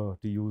 never ever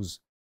to use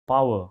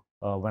power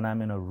when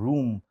I'm in a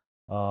room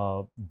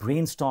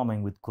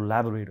brainstorming with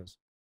collaborators.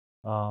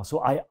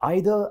 So I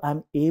either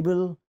am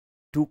able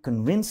to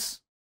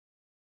convince,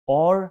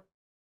 or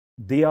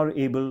they are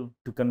able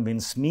to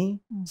convince me.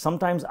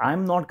 Sometimes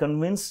I'm not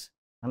convinced,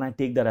 and I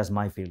take that as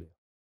my failure.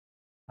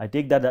 I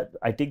take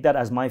that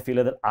as my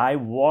failure, that I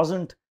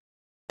wasn't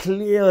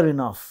clear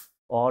enough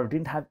or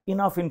didn't have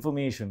enough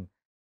information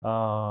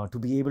to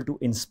be able to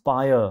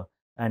inspire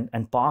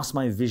and pass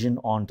my vision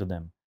on to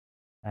them.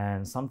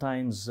 And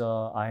sometimes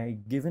I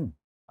give in,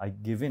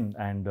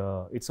 and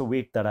it's a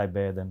weight that I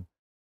bear then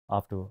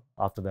after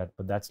that.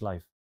 But that's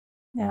life.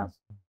 Yeah.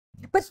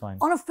 But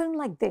on a film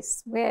like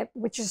this,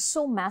 which is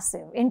so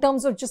massive in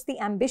terms of just the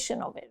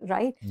ambition of it,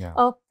 right?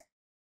 Yeah.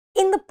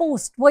 In the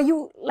post, were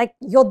you like,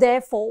 you're there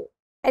for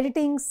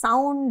editing,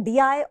 sound,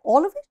 DI,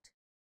 all of it?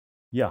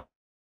 Yeah.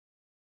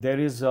 There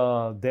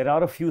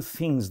are a few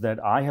things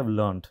that I have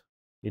learned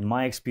in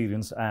my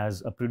experience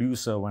as a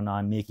producer when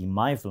I'm making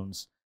my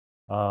films,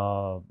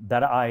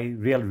 that I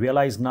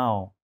realize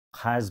now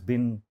has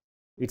been,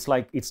 it's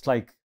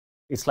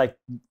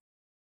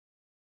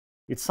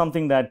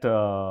something that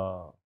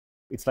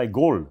it's like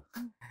gold,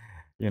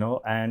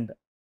 and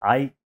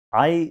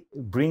I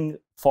bring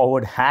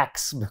forward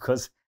hacks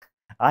because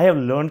I have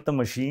learned the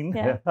machine.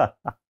 Yeah.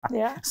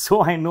 Yeah.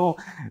 So I know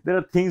there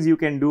are things you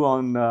can do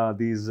on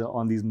these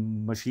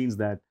machines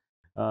that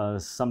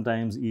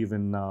sometimes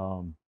even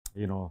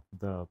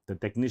the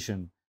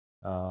technician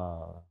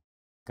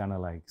kind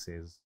of like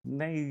says,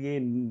 "Nahi, ye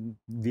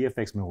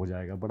VFX mein ho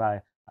jayega,"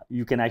 but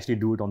you can actually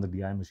do it on the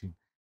DI machine.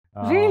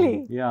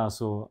 Really? Yeah.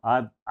 So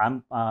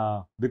I'm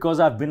because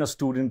I've been a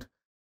student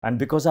and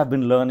because I've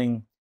been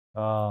learning,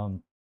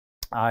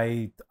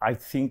 I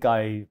think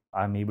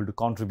I'm able to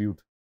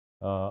contribute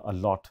a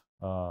lot,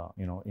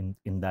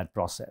 in that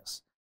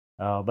process.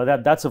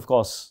 But that's of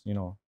course,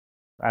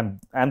 I'm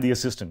the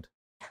assistant,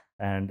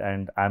 and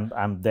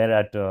I'm there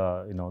at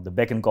the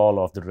beck and call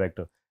of the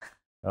director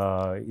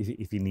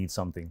if he needs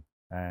something,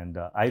 and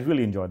I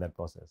really enjoy that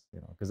process,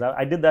 because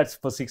I did that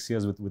for 6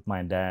 years with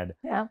my dad.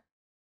 Yeah.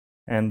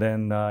 And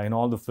then in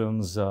all the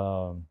films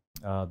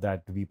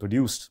that we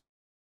produced,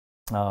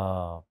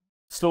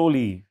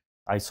 slowly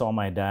I saw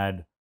my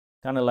dad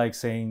kind of like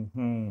saying,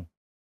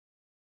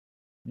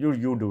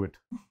 you do it.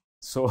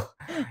 So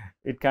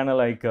it kind of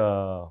like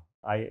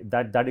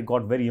that it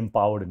got very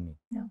empowered in me.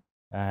 Yeah.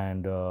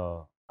 And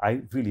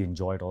I really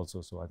enjoy it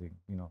also. So I think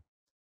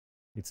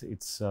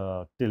it's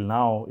till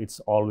now it's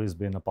always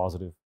been a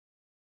positive.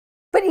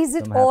 But is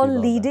it all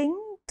leading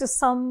to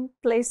some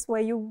place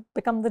where you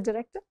become the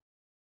director?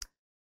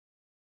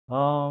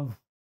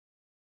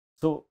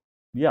 So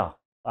yeah,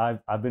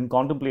 I've been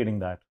contemplating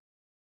that,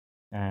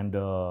 and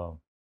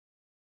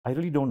I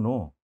really don't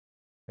know.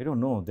 I don't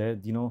know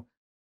that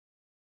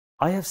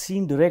I have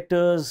seen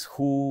directors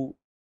who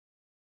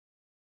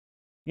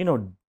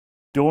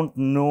don't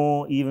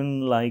know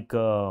even like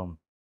the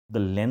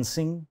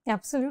lensing.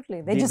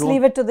 Absolutely, they just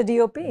leave it to the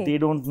DOP. They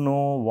don't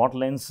know what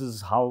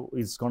lenses, how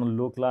it's going to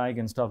look like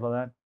and stuff like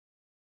that.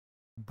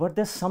 But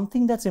there's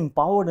something that's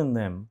empowered in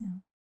them,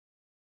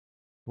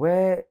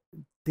 where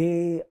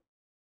they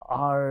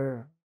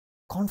are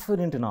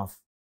confident enough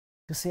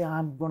to say,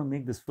 I'm going to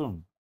make this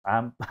film.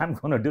 I'm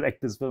going to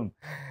direct this film.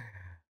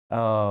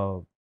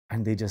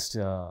 And they just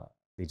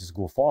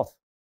go forth.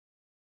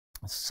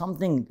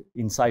 Something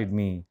inside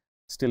me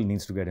still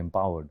needs to get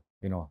empowered.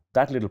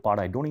 That little part,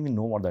 I don't even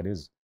know what that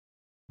is.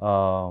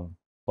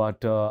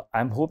 But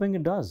I'm hoping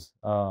it does.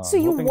 So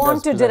you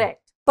want to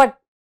direct, but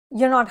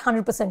you're not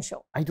 100%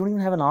 sure. I don't even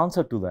have an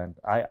answer to that.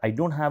 I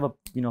don't have a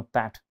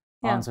pat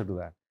answer to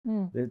that.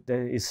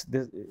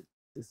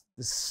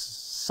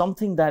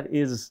 something that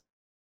is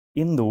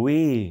in the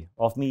way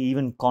of me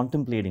even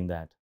contemplating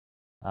that.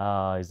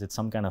 Is it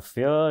some kind of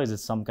fear? Is it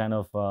some kind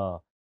of,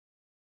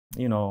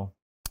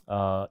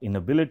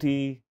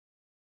 inability?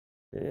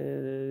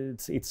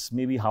 It's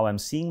maybe how I'm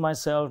seeing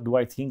myself. Do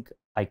I think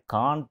I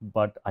can't,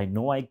 but I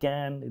know I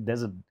can?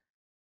 There's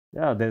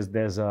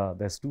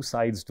two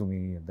sides to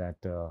me that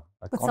are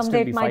but constantly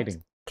someday it fighting.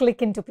 Might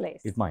click into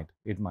place. It might.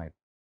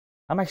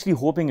 I'm actually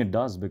hoping it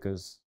does,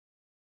 because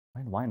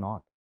why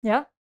not?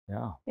 Yeah.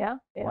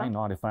 Why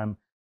not?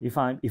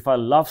 If I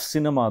love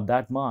cinema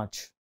that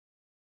much,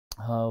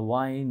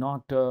 why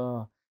not?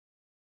 Go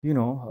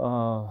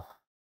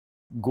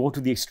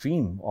to the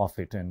extreme of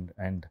it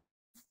and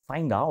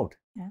find out.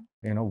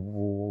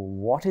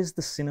 What is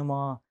the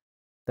cinema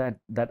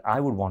that I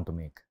would want to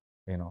make?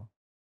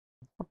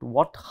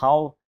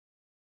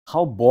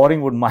 How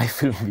boring would my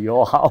film be,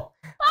 or how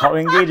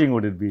engaging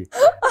would it be?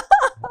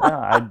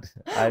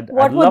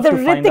 What would the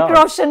Hrithik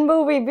Roshan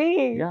movie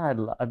be? Yeah,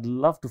 I'd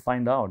love to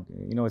find out.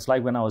 It's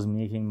like when I was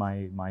making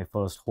my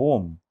first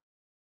home.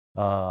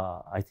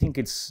 I think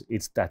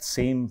it's that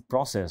same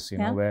process,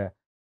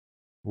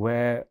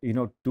 where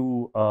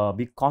to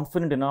be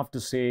confident enough to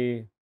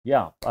say,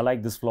 yeah, I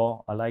like this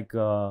floor. I like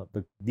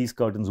these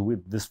curtains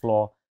with this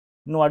floor.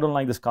 No, I don't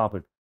like this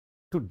carpet.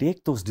 To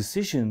take those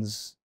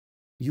decisions,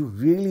 you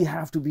really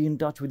have to be in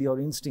touch with your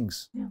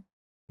instincts.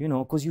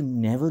 Because you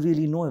never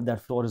really know if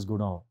that floor is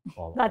good or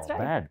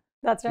bad.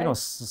 That's right.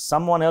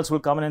 Someone else will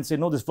come in and say,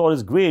 no, this floor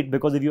is great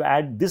because if you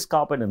add this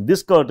carpet and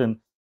this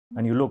curtain,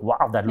 and you look,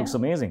 wow, that looks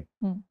amazing.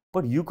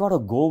 But you got to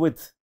go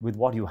with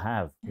what you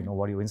have,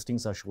 what your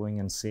instincts are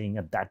showing and saying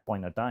at that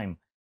point in time.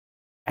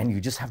 And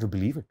you just have to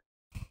believe it,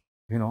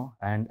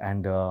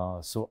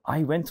 so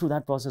I went through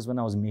that process when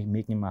I was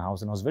making my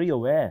house, and I was very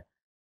aware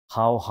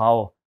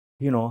how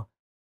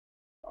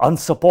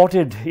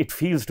unsupported it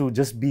feels to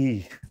just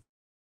be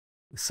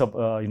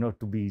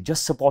to be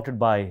just supported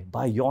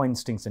by your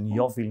instincts and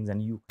your feelings,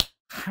 and you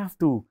have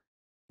to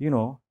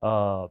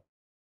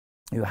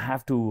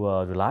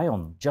rely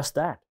on just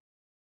that.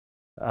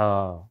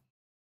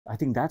 I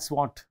think that's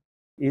what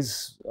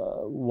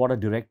a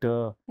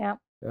director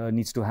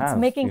needs to have. It's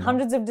making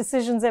hundreds of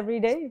decisions every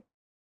day,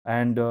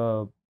 and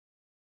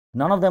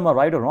none of them are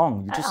right or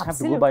wrong. You just have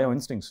to go by your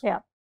instincts.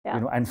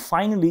 And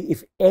finally,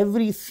 if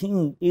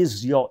everything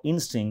is your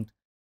instinct,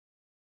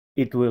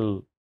 it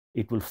will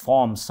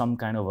form some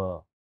kind of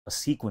a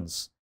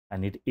sequence,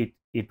 and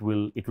it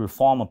will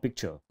form a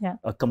picture,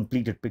 a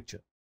completed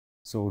picture.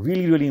 So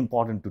really, really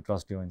important to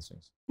trust your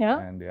instincts.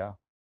 And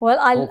well,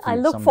 I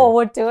look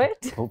forward to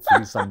it.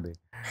 Hopefully someday.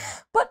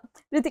 But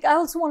Hrithik, I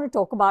also want to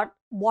talk about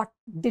what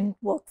didn't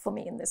work for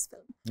me in this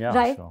film.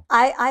 Right? Sure.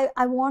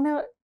 I want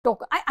to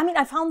talk.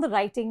 I found the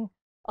writing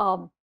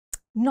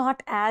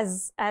not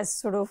as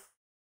sort of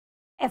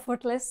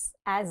effortless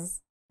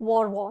as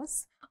War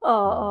was.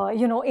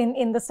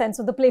 In the sense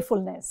of the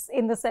playfulness,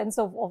 in the sense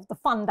of the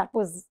fun that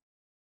was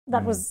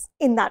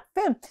in that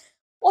film.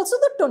 Also,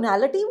 the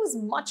tonality was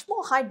much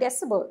more high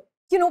decibel,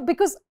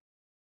 because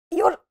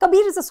your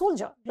Kabir is a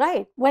soldier,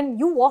 right? When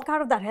you walk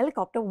out of that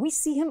helicopter, we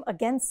see him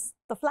against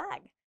the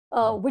flag,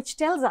 which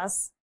tells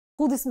us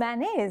who this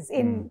man is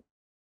in,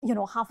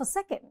 half a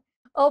second.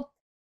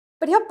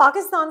 But here,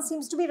 Pakistan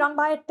seems to be run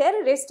by a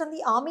terrorist, and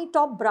the army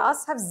top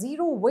brass have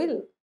zero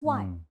will.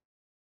 Why?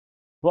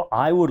 Well,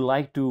 I would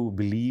like to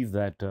believe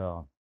that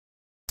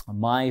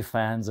my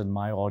fans and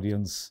my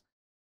audience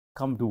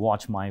come to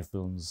watch my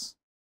films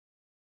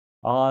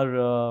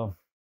are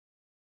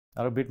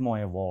a bit more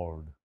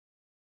evolved,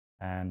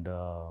 and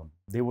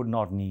they would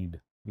not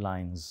need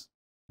lines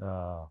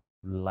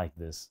like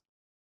this.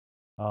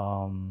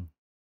 So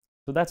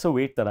that's a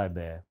weight that I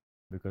bear,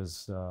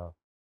 because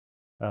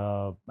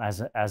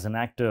as an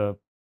actor,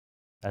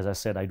 as I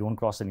said, I don't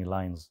cross any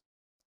lines.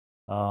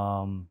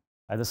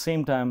 At the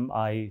same time,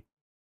 I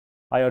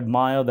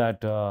admire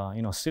that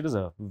Sid is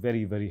a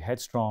very, very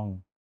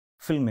headstrong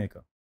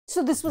filmmaker.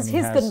 So this was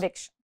his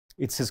conviction.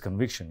 It's his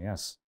conviction,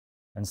 yes.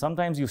 And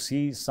sometimes you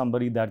see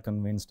somebody that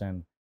convinced,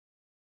 and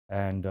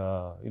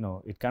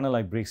it kind of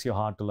like breaks your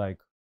heart to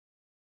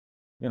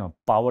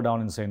power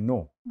down and say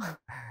no,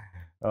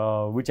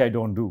 which I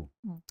don't do.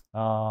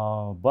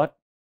 But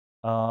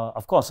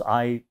of course,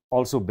 I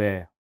also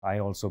bear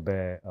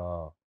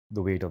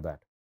the weight of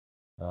that,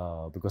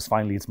 because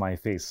finally it's my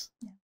face.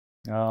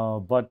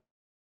 But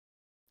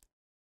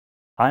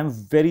I'm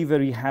very,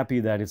 very happy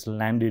that it's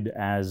landed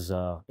as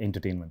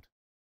entertainment,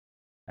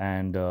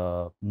 and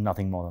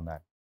nothing more than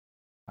that.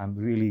 I'm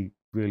really,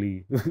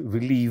 really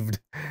relieved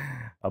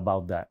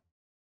about that.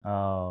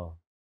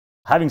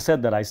 Having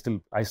said that, I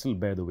still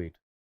bear the weight.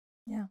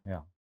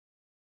 Yeah.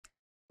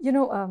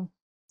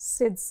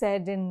 Sid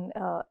said in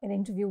an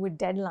interview with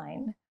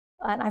Deadline,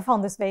 and I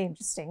found this very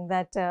interesting,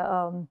 that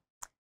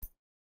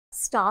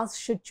stars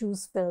should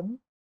choose film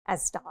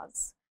as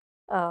stars,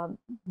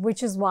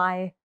 which is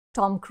why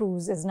Tom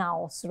Cruise is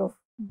now sort of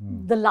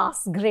the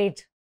last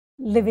great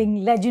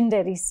living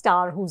legendary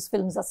star whose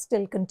films are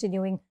still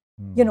continuing,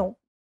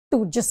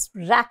 to just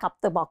rack up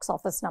the box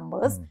office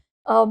numbers.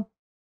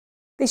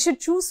 They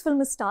should choose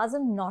film as stars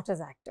and not as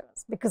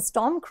actors, because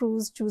Tom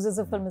Cruise chooses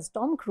a film as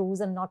Tom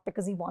Cruise and not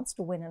because he wants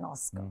to win an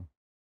Oscar.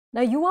 Now,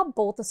 you are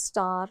both a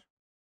star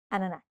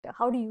and an actor.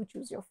 How do you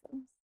choose your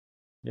films?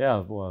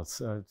 Yeah, well,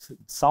 it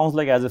sounds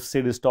like as if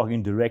Sid is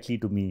talking directly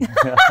to me.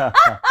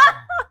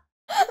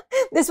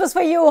 This was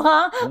for you,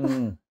 huh?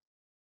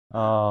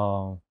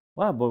 Well,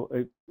 but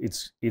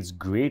it's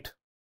great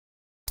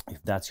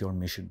if that's your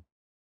mission.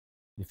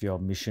 If your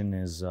mission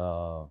is,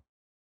 you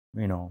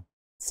know,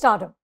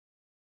 Stardom.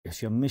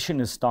 If your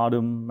mission is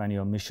stardom and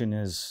your mission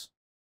is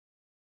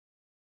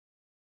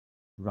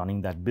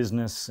running that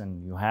business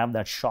and you have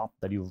that shop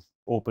that you've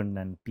opened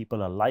and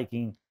people are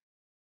liking,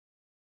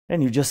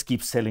 and you just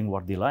keep selling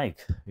what they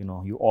like, you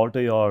know, you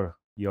alter your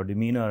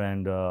demeanor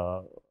and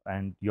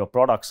your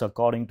products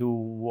according to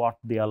what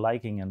they are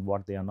liking and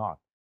what they are not.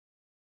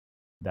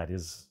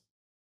 That's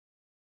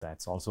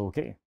also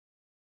okay.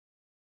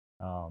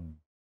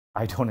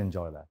 I don't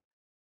enjoy that.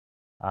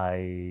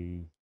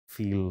 I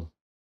feel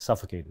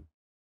suffocated.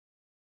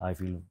 I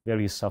feel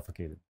very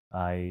suffocated.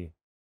 I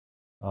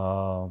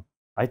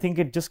think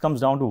it just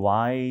comes down to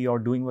why you're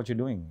doing what you're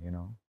doing. You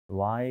know,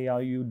 why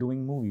are you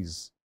doing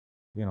movies?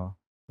 You know,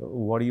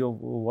 what are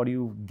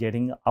you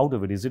getting out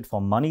of it? Is it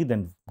for money?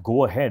 Then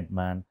go ahead,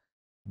 man.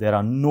 There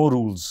are no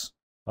rules,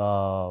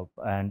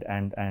 and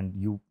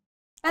you.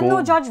 And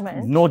no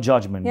judgment. No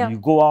judgment. Yeah. You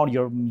go out.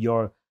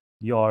 You're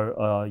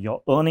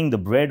earning the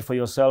bread for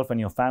yourself and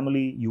your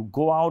family. You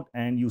go out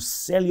and you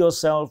sell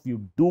yourself.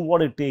 You do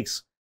what it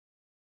takes.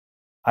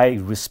 I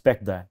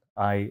respect that.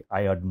 I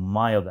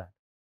admire that.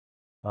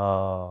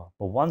 But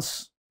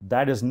once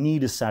that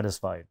need is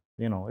satisfied,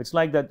 you know, it's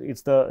like that.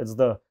 It's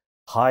the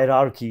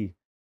hierarchy,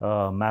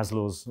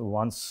 Maslow's.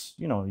 Once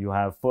you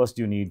have, first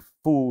you need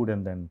food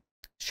and then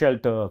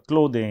shelter,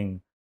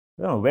 clothing.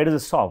 You know, where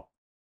does it stop?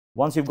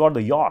 Once you've got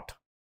the yacht,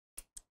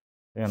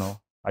 you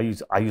know, you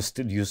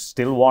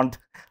still want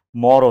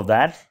more of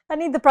that? I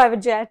need the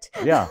private jet.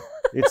 Yeah,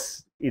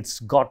 it's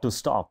got to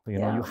stop. You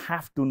know, you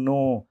have to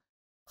know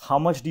how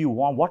much do you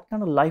want, what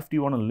kind of life do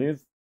you want to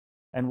live,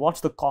 and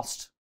what's the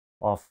cost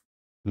of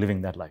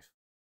living that life.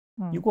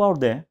 You go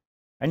out there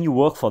and you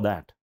work for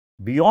that.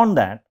 Beyond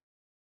that,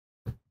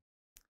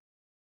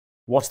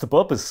 what's the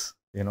purpose?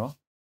 You know.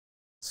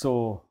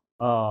 So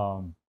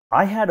I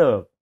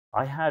don't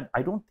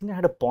think I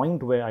had a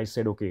point where I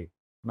said, okay,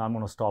 now I'm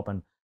going to stop.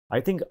 And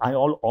I think I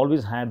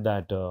always had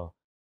that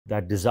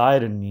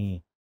desire in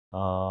me,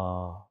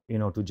 you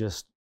know, to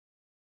just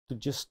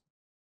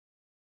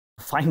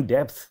find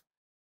depth.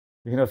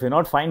 You know, if you're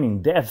not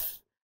finding depth,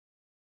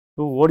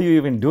 what are you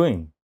even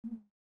doing?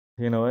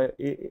 You know,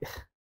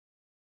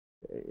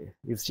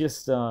 it's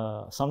just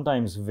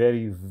sometimes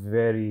very,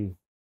 very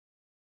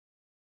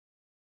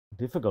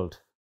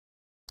difficult.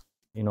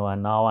 You know,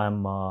 and now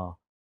I'm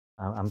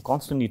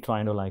constantly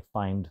trying to like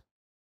find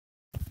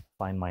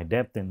my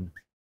depth in,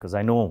 because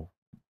I know,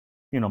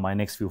 you know, my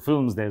next few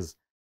films,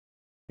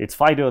 it's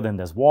fighter, then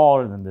there's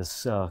war, then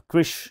there's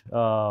Krish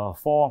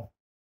 4,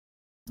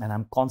 and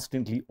I'm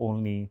constantly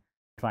only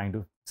trying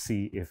to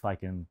see if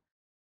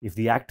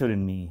the actor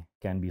in me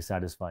can be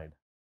satisfied,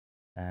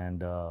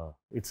 and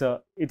it's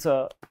a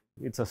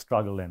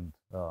struggle, and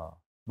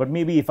but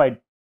maybe if I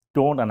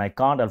don't and I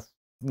can't, I'll,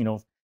 you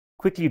know,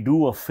 quickly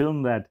do a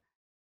film that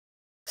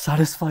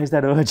satisfies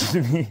that urge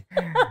in me.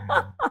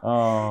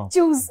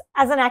 Choose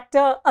as an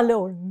actor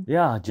alone.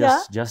 Yeah,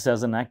 just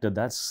as an actor,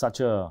 that's such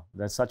a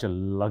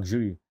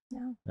luxury.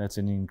 Yeah. That's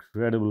an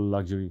incredible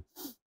luxury.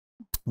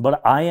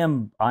 But I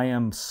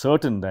am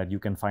certain that you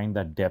can find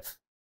that depth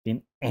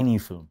in any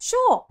film.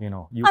 Sure. You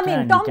know,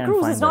 Tom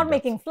Cruise is not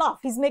making fluff.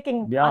 He's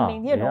making,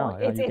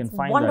 it's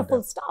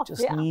wonderful stuff.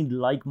 Just need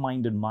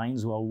like-minded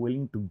minds who are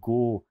willing to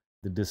go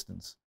the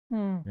distance.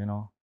 You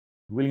know,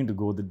 willing to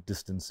go the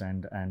distance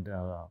and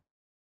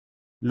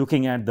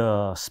looking at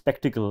the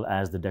spectacle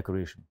as the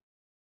decoration.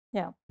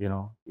 Yeah. You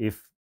know,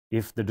 if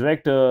the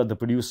director, the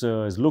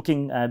producer is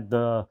looking at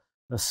the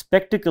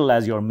spectacle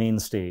as your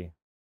mainstay,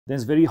 then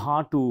it's very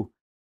hard to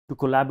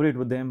collaborate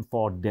with them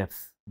for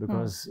depth,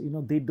 because you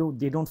know, they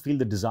don't feel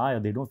the desire,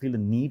 they don't feel the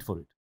need for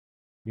it.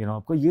 You know,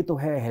 because ye to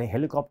hai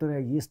helicopter hai,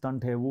 ye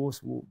stunt hai, wo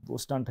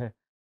stunt hai,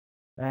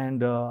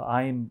 and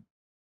I'm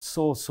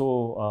so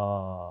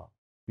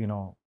you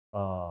know,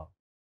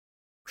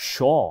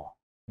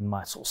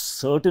 so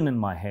certain in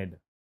my head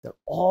that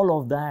all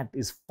of that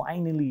is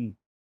finally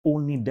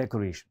only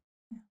decoration.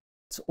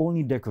 It's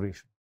only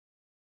decoration.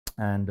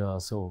 And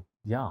so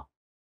yeah,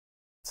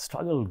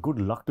 struggle. Good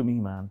luck to me,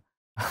 man.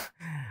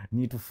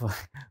 Need to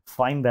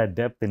find that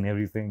depth in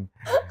everything.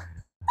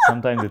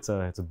 Sometimes it's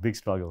a big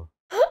struggle.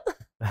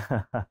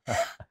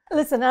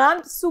 Listen, and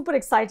I'm super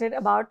excited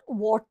about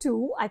War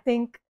 2. I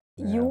think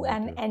you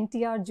and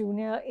NTR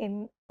Jr.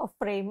 in a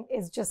frame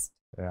is just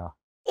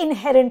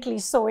inherently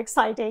so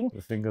exciting.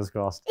 Fingers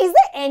crossed. Is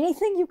there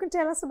anything you can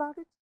tell us about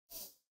it?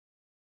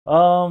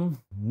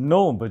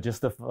 No, but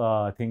just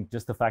I think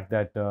just the fact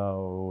that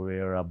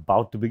we're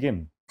about to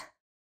begin.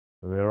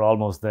 We're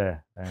almost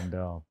there,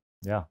 and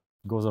yeah,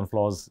 goes on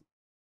floors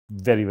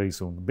very, very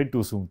soon. A bit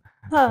too soon.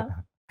 Huh.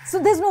 So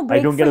there's no break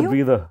I don't for get a you?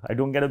 breather. I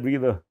don't get a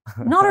breather.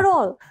 Not at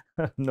all.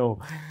 No,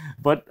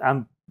 but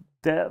I'm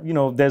there. You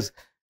know, there's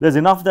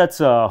enough that's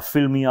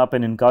filled me up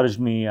and encouraged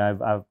me.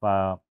 I've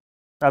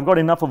got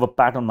enough of a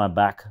pat on my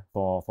back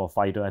for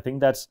fighter. I think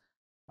that's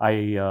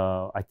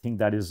I think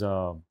that is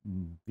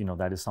you know,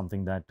 that is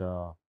something that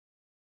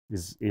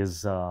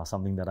is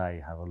something that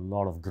I have a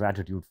lot of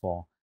gratitude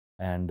for,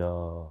 and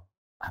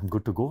I'm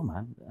good to go,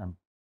 man.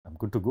 I'm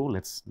good to go.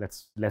 Let's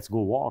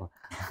go war.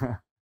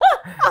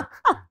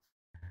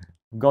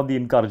 Got the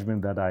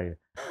encouragement that I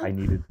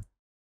needed.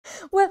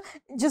 Well,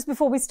 just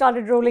before we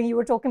started rolling, you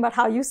were talking about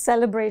how you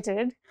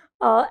celebrated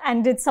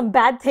and did some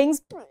bad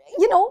things.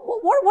 You know,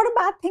 what are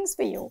bad things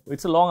for you?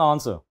 It's a long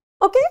answer.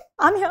 Okay,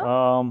 I'm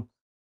here.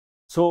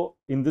 So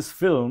in this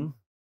film,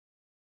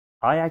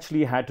 I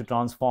actually had to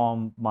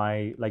transform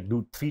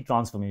do 3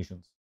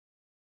 transformations,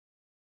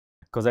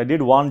 because I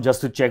did one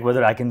just to check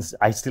whether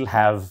I still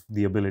have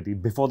the ability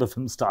before the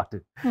film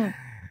started.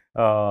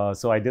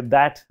 So I did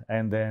that,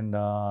 and then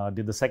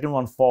did the second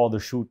one for the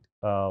shoot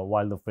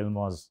while the film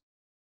was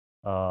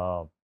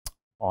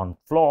on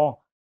floor.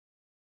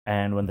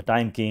 And when the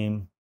time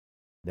came,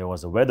 there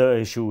was a weather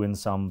issue in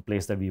some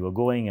place that we were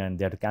going, and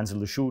they had to cancel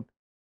the shoot.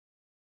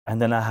 And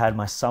then I had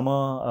my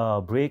summer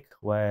break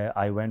where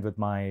I went with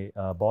my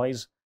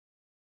boys.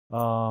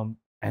 And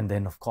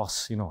then, of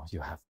course, you know,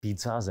 you have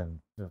pizzas and,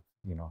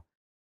 you know,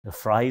 the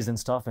fries and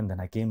stuff. And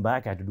then I came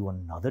back, I had to do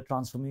another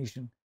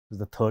transformation. It was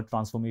the 3rd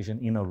transformation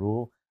in a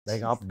row,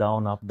 like up,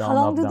 down, up, down, up, down.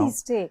 How long do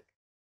these take?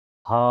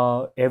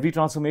 Every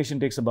transformation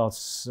takes about,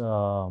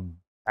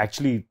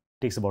 actually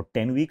takes about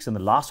 10 weeks. And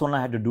the last one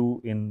I had to do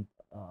in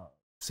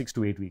 6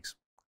 to 8 weeks.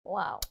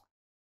 Wow.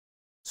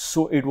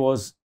 So it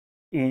was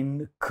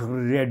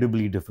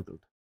incredibly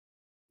difficult.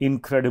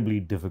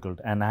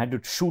 And I had to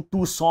shoot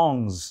 3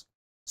 songs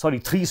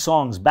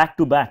back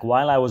to back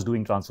while I was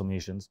doing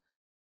transformations,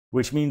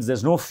 which means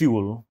there's no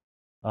fuel.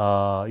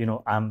 You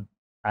know,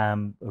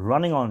 I'm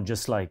running on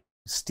just like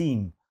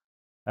steam.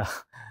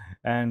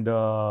 And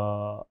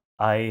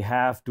I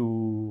have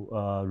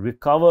to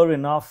recover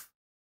enough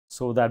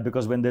so that,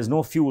 because when there's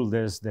no fuel,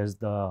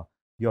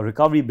 your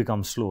recovery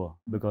becomes slower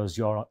because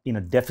you're in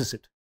a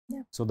deficit.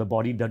 Yeah. So the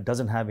body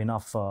doesn't have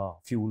enough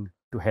fuel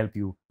to help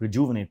you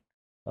rejuvenate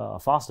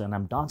faster. And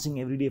I'm dancing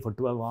every day for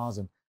 12 hours,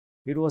 and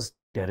it was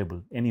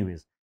terrible.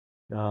 Anyways,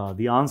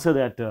 the answer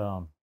that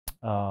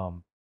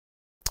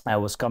I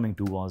was coming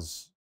to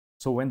was,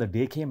 so when the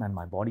day came and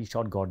my body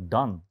shot got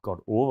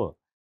over,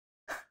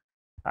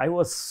 I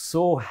was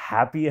so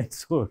happy and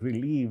so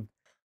relieved.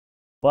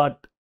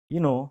 But, you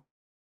know,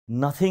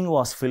 nothing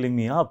was filling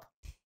me up.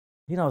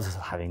 You know, I was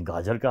having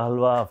gajar ka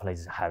halwa, like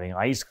having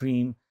ice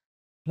cream.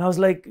 And I was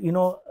like, you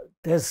know,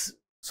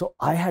 so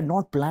I had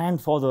not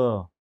planned for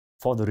the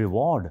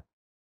reward.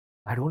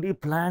 I'd only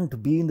planned to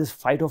be in this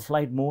fight or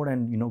flight mode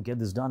and, you know, get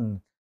this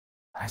done.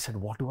 I said,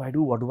 what do I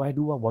do? What do I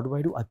do? What do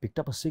I do? I picked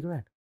up a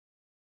cigarette.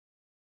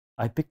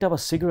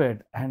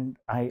 And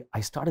I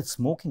started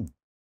smoking.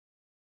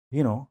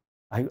 You know,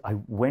 I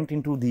went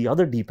into the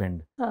other deep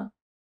end.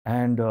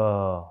 And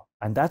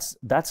that's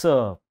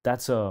a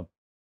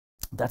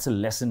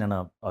lesson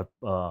and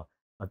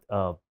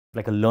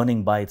like a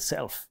learning by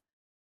itself.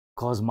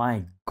 Because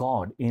my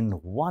God, in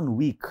 1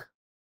 week,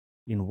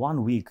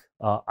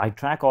 I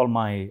track all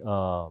my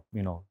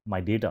you know, my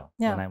data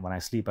when I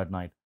sleep at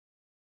night.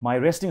 My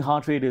resting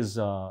heart rate is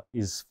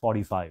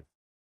 45.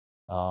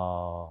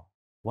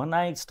 When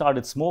I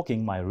started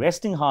smoking, my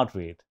resting heart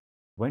rate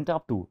went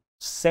up to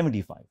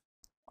 75.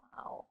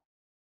 Wow!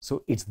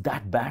 So it's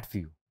that bad for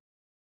you,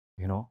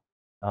 you know.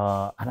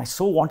 And I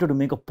so wanted to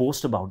make a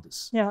post about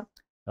this. Yeah.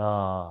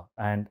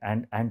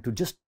 And to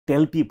just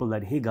tell people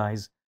that, hey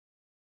guys,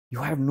 you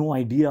have no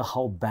idea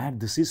how bad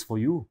this is for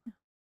you,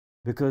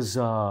 because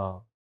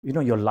you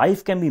know, your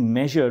life can be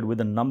measured with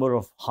the number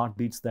of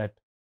heartbeats that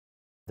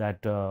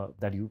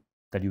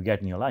you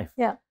get in your life.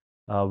 Yeah.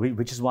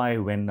 Which is why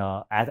when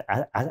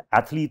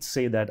athletes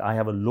say that I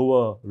have a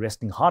lower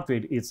resting heart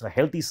rate, it's a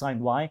healthy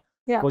sign. Why?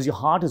 Yeah. Because your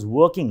heart is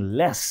working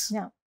less.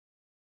 Yeah.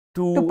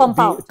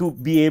 To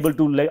be able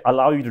to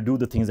allow you to do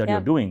the things that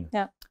you're doing.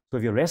 Yeah. So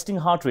if your resting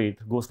heart rate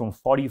goes from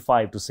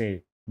 45 to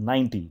say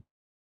 90,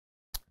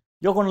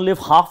 you're going to live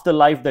half the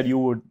life that you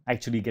would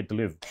actually get to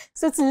live.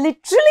 So it's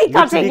literally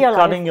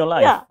cutting your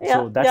life. Yeah, yeah,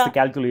 so that's the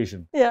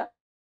calculation. Yeah.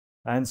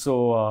 And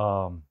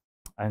so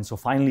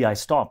finally I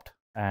stopped.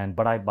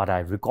 But I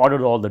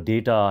recorded all the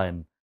data,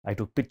 and I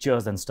took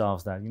pictures and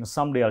stuff that, you know,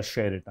 someday I'll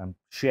share it. I'm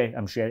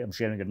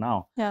sharing it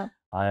now. Yeah.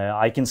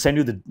 I can send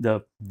you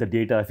the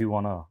data if you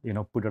want to, you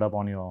know, put it up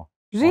on your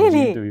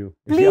interview.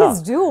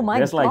 Please do. My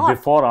There's God. Like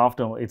before,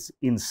 after. It's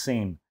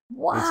insane.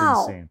 Wow.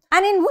 It's insane.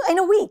 And in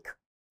a week.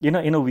 In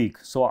a week.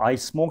 So I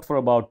smoked for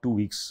about 2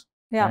 weeks.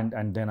 Yeah.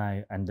 And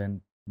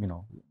then you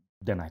know,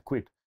 then I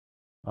quit.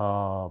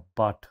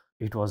 But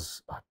it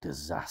was a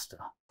disaster.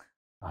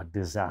 A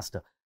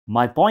disaster.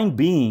 My point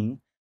being,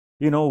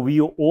 you know,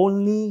 we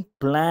only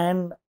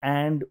plan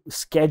and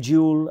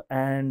schedule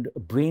and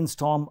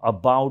brainstorm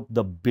about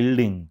the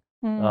building,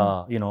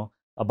 you know,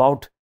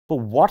 but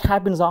what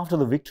happens after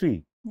the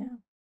victory? Yeah.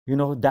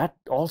 that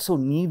also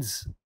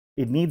needs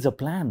a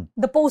plan.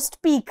 The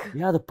post-peak.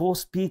 Yeah, the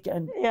post-peak.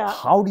 And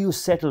how do you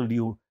settle? Do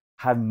you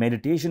have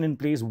meditation in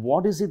place?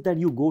 What is it that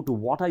you go to?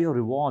 What are your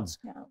rewards?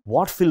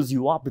 What fills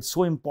you up? It's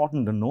so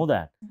important to know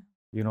that,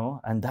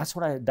 and that's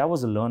what that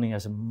was a learning. I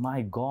said,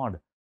 my God,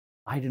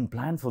 I didn't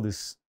plan for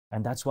this.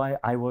 And that's why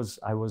I was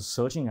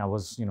searching. I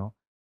was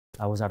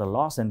at a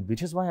loss. And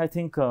which is why I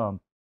think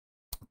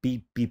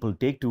people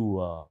take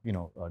to,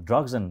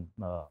 drugs and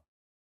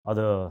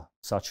other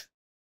such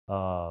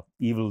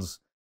evils,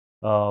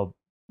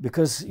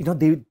 because,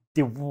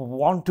 they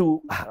want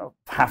to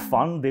have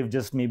fun. They've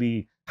just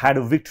maybe had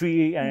a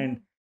victory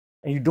and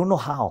you don't know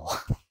how,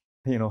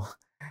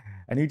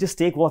 and you just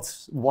take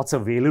what's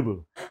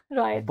available.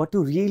 Right. But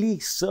to really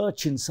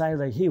search inside,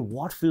 like, hey,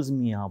 what fills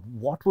me up?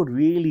 What would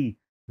really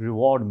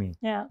reward me?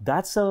 Yeah.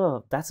 That's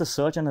a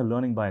search and a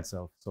learning by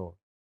itself. So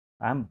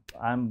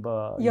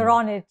you're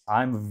on it.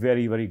 I'm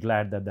very, very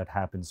glad that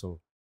happened. So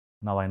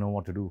now I know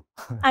what to do.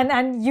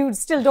 and you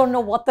still don't know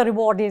what the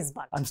reward is,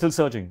 but I'm still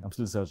searching.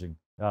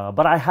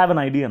 But I have an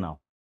idea now.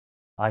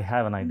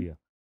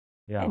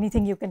 Yeah.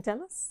 Anything you can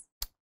tell us?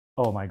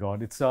 Oh my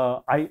God, it's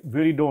I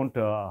really don't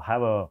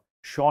have a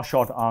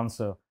short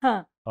answer.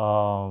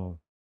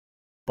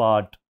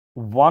 But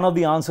one of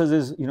the answers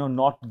is,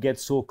 not get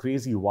so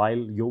crazy while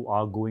you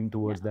are going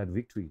towards that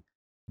victory.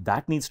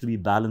 That needs to be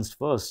balanced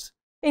first.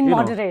 In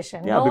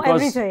moderation,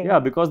 everything. Yeah,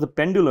 because the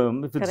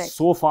pendulum, if it's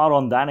so far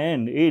on that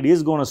end, it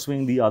is going to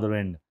swing the other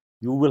end.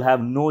 You will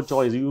have no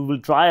choice. You will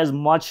try as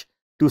much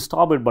to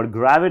stop it, but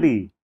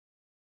gravity.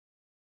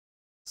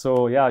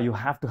 So yeah, you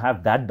have to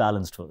have that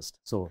balanced first.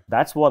 So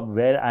that's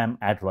where I'm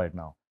at right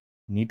now.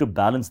 Need to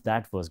balance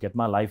that first. Get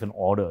my life in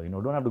order.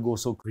 Don't have to go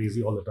so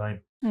crazy all the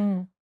time.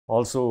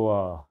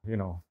 Also,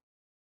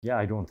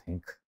 I don't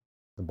think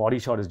the body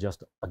shot is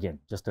just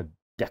a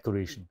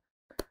decoration.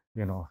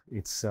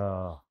 It's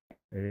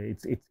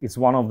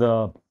one of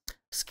the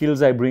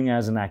skills I bring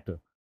as an actor.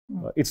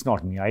 It's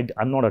not me.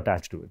 I'm not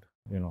attached to it.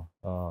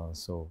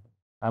 So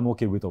I'm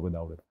okay with or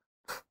without it.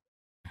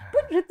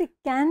 But Hrithik,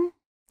 can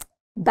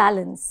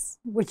balance,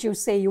 which you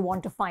say you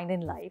want to find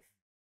in life,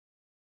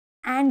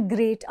 and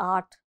great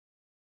art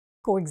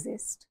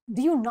coexist?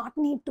 Do you not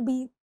need to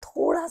be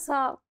thoda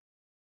sa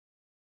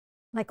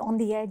like on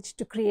the edge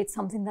to create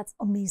something that's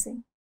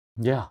amazing?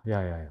 Yeah.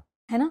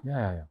 है ना?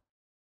 Yeah.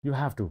 You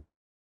have to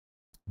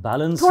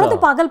balance. थोड़ा तो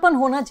पागलपन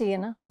होना चाहिए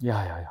ना?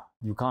 Yeah.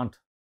 You can't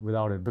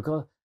without it,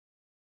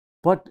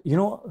 but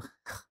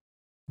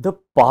the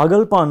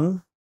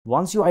pagalpan,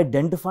 once you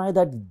identify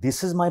that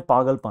this is my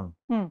pagalpan,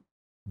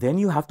 then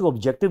you have to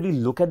objectively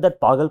look at that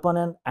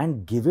pagalpan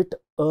and give it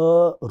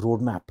a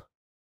roadmap.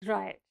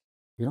 Right.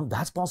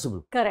 That's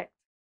possible. Correct.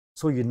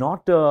 So you're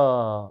not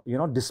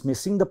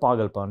dismissing the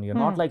pagalpan. You're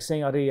not like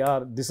saying, "Arey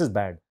yaar, this is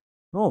bad."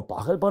 No,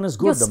 pagalpan is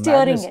good. You're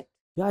steering it.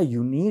 Yeah,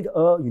 you need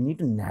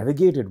to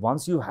navigate it.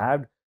 Once you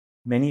have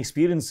many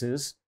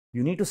experiences,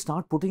 you need to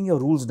start putting your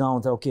rules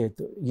down. That, okay,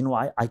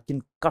 I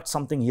can cut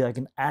something here. I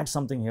can add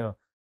something here.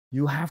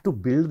 You have to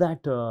build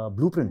that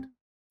blueprint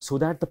so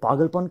that the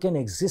pagalpan can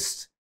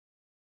exist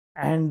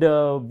and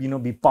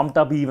be pumped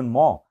up even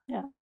more.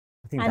 Yeah.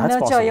 I think and that's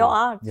nurture possible. your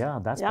art. Yeah,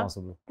 that's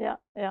possible.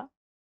 Yeah.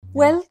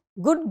 Well,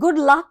 good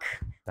luck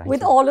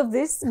with all of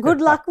this. Good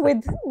luck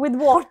with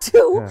War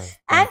 2.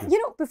 And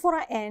before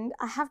I end,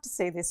 I have to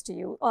say this to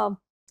you.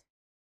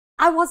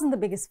 I wasn't the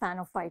biggest fan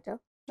of Fighter,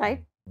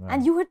 right?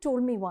 And you had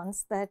told me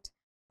once that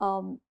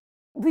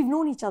we've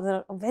known each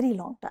other a very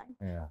long time.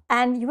 Yeah.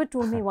 And you had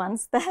told me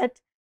once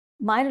that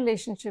my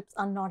relationships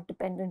are not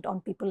dependent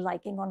on people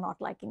liking or not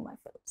liking my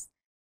films.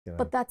 Yeah.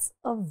 But that's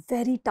a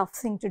very tough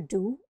thing to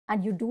do,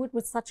 and you do it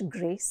with such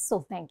grace. So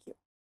thank you.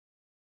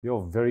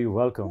 You're very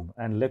welcome.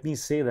 And let me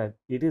say that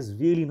it is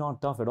really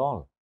not tough at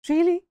all.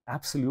 Really?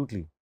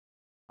 Absolutely.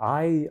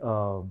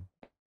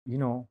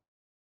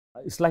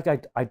 It's like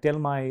I tell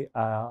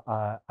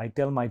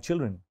my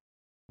children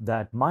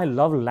that my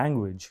love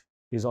language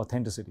is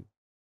authenticity.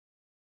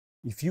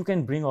 If you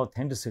can bring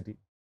authenticity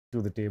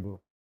to the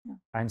table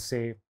and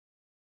say,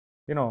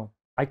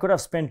 I could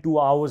have spent 2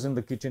 hours in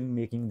the kitchen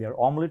making their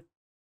omelette,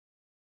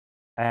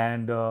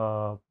 and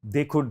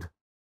they could,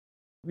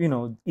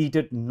 eat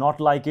it, not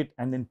like it,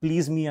 and then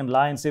please me and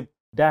lie and say,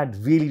 "Dad,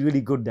 really,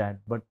 really good, Dad,"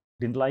 but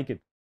didn't like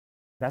it.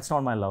 That's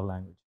not my love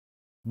language.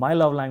 My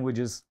love language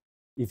is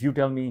if you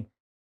tell me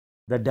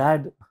that,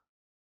 "Dad,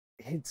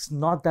 it's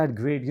not that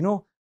great.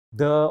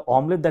 The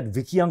omelette that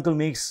Vicky uncle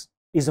makes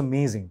is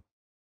amazing."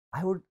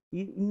 I would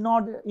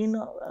not in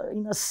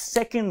a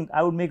second.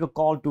 I would make a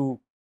call to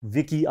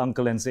Vicky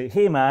uncle and say,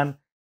 "Hey man,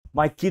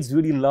 my kids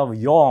really love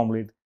your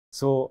omelette.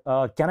 So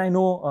can I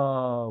know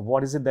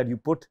what is it that you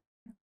put?"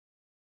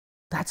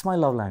 That's my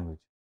love language.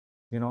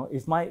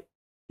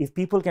 If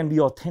people can be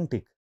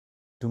authentic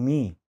to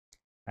me,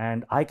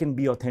 and I can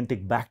be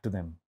authentic back to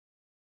them,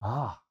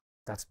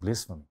 that's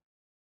bliss for me.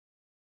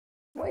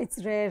 Well,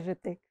 it's rare,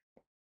 Hrithik.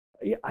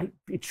 Yeah,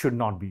 it should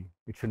not be.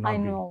 It should not be. I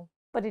know,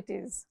 but it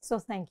is. So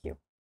thank you.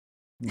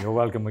 You're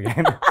welcome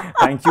again.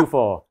 Thank you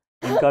for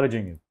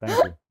encouraging it.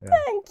 Thank you. Yeah.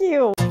 Thank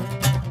you.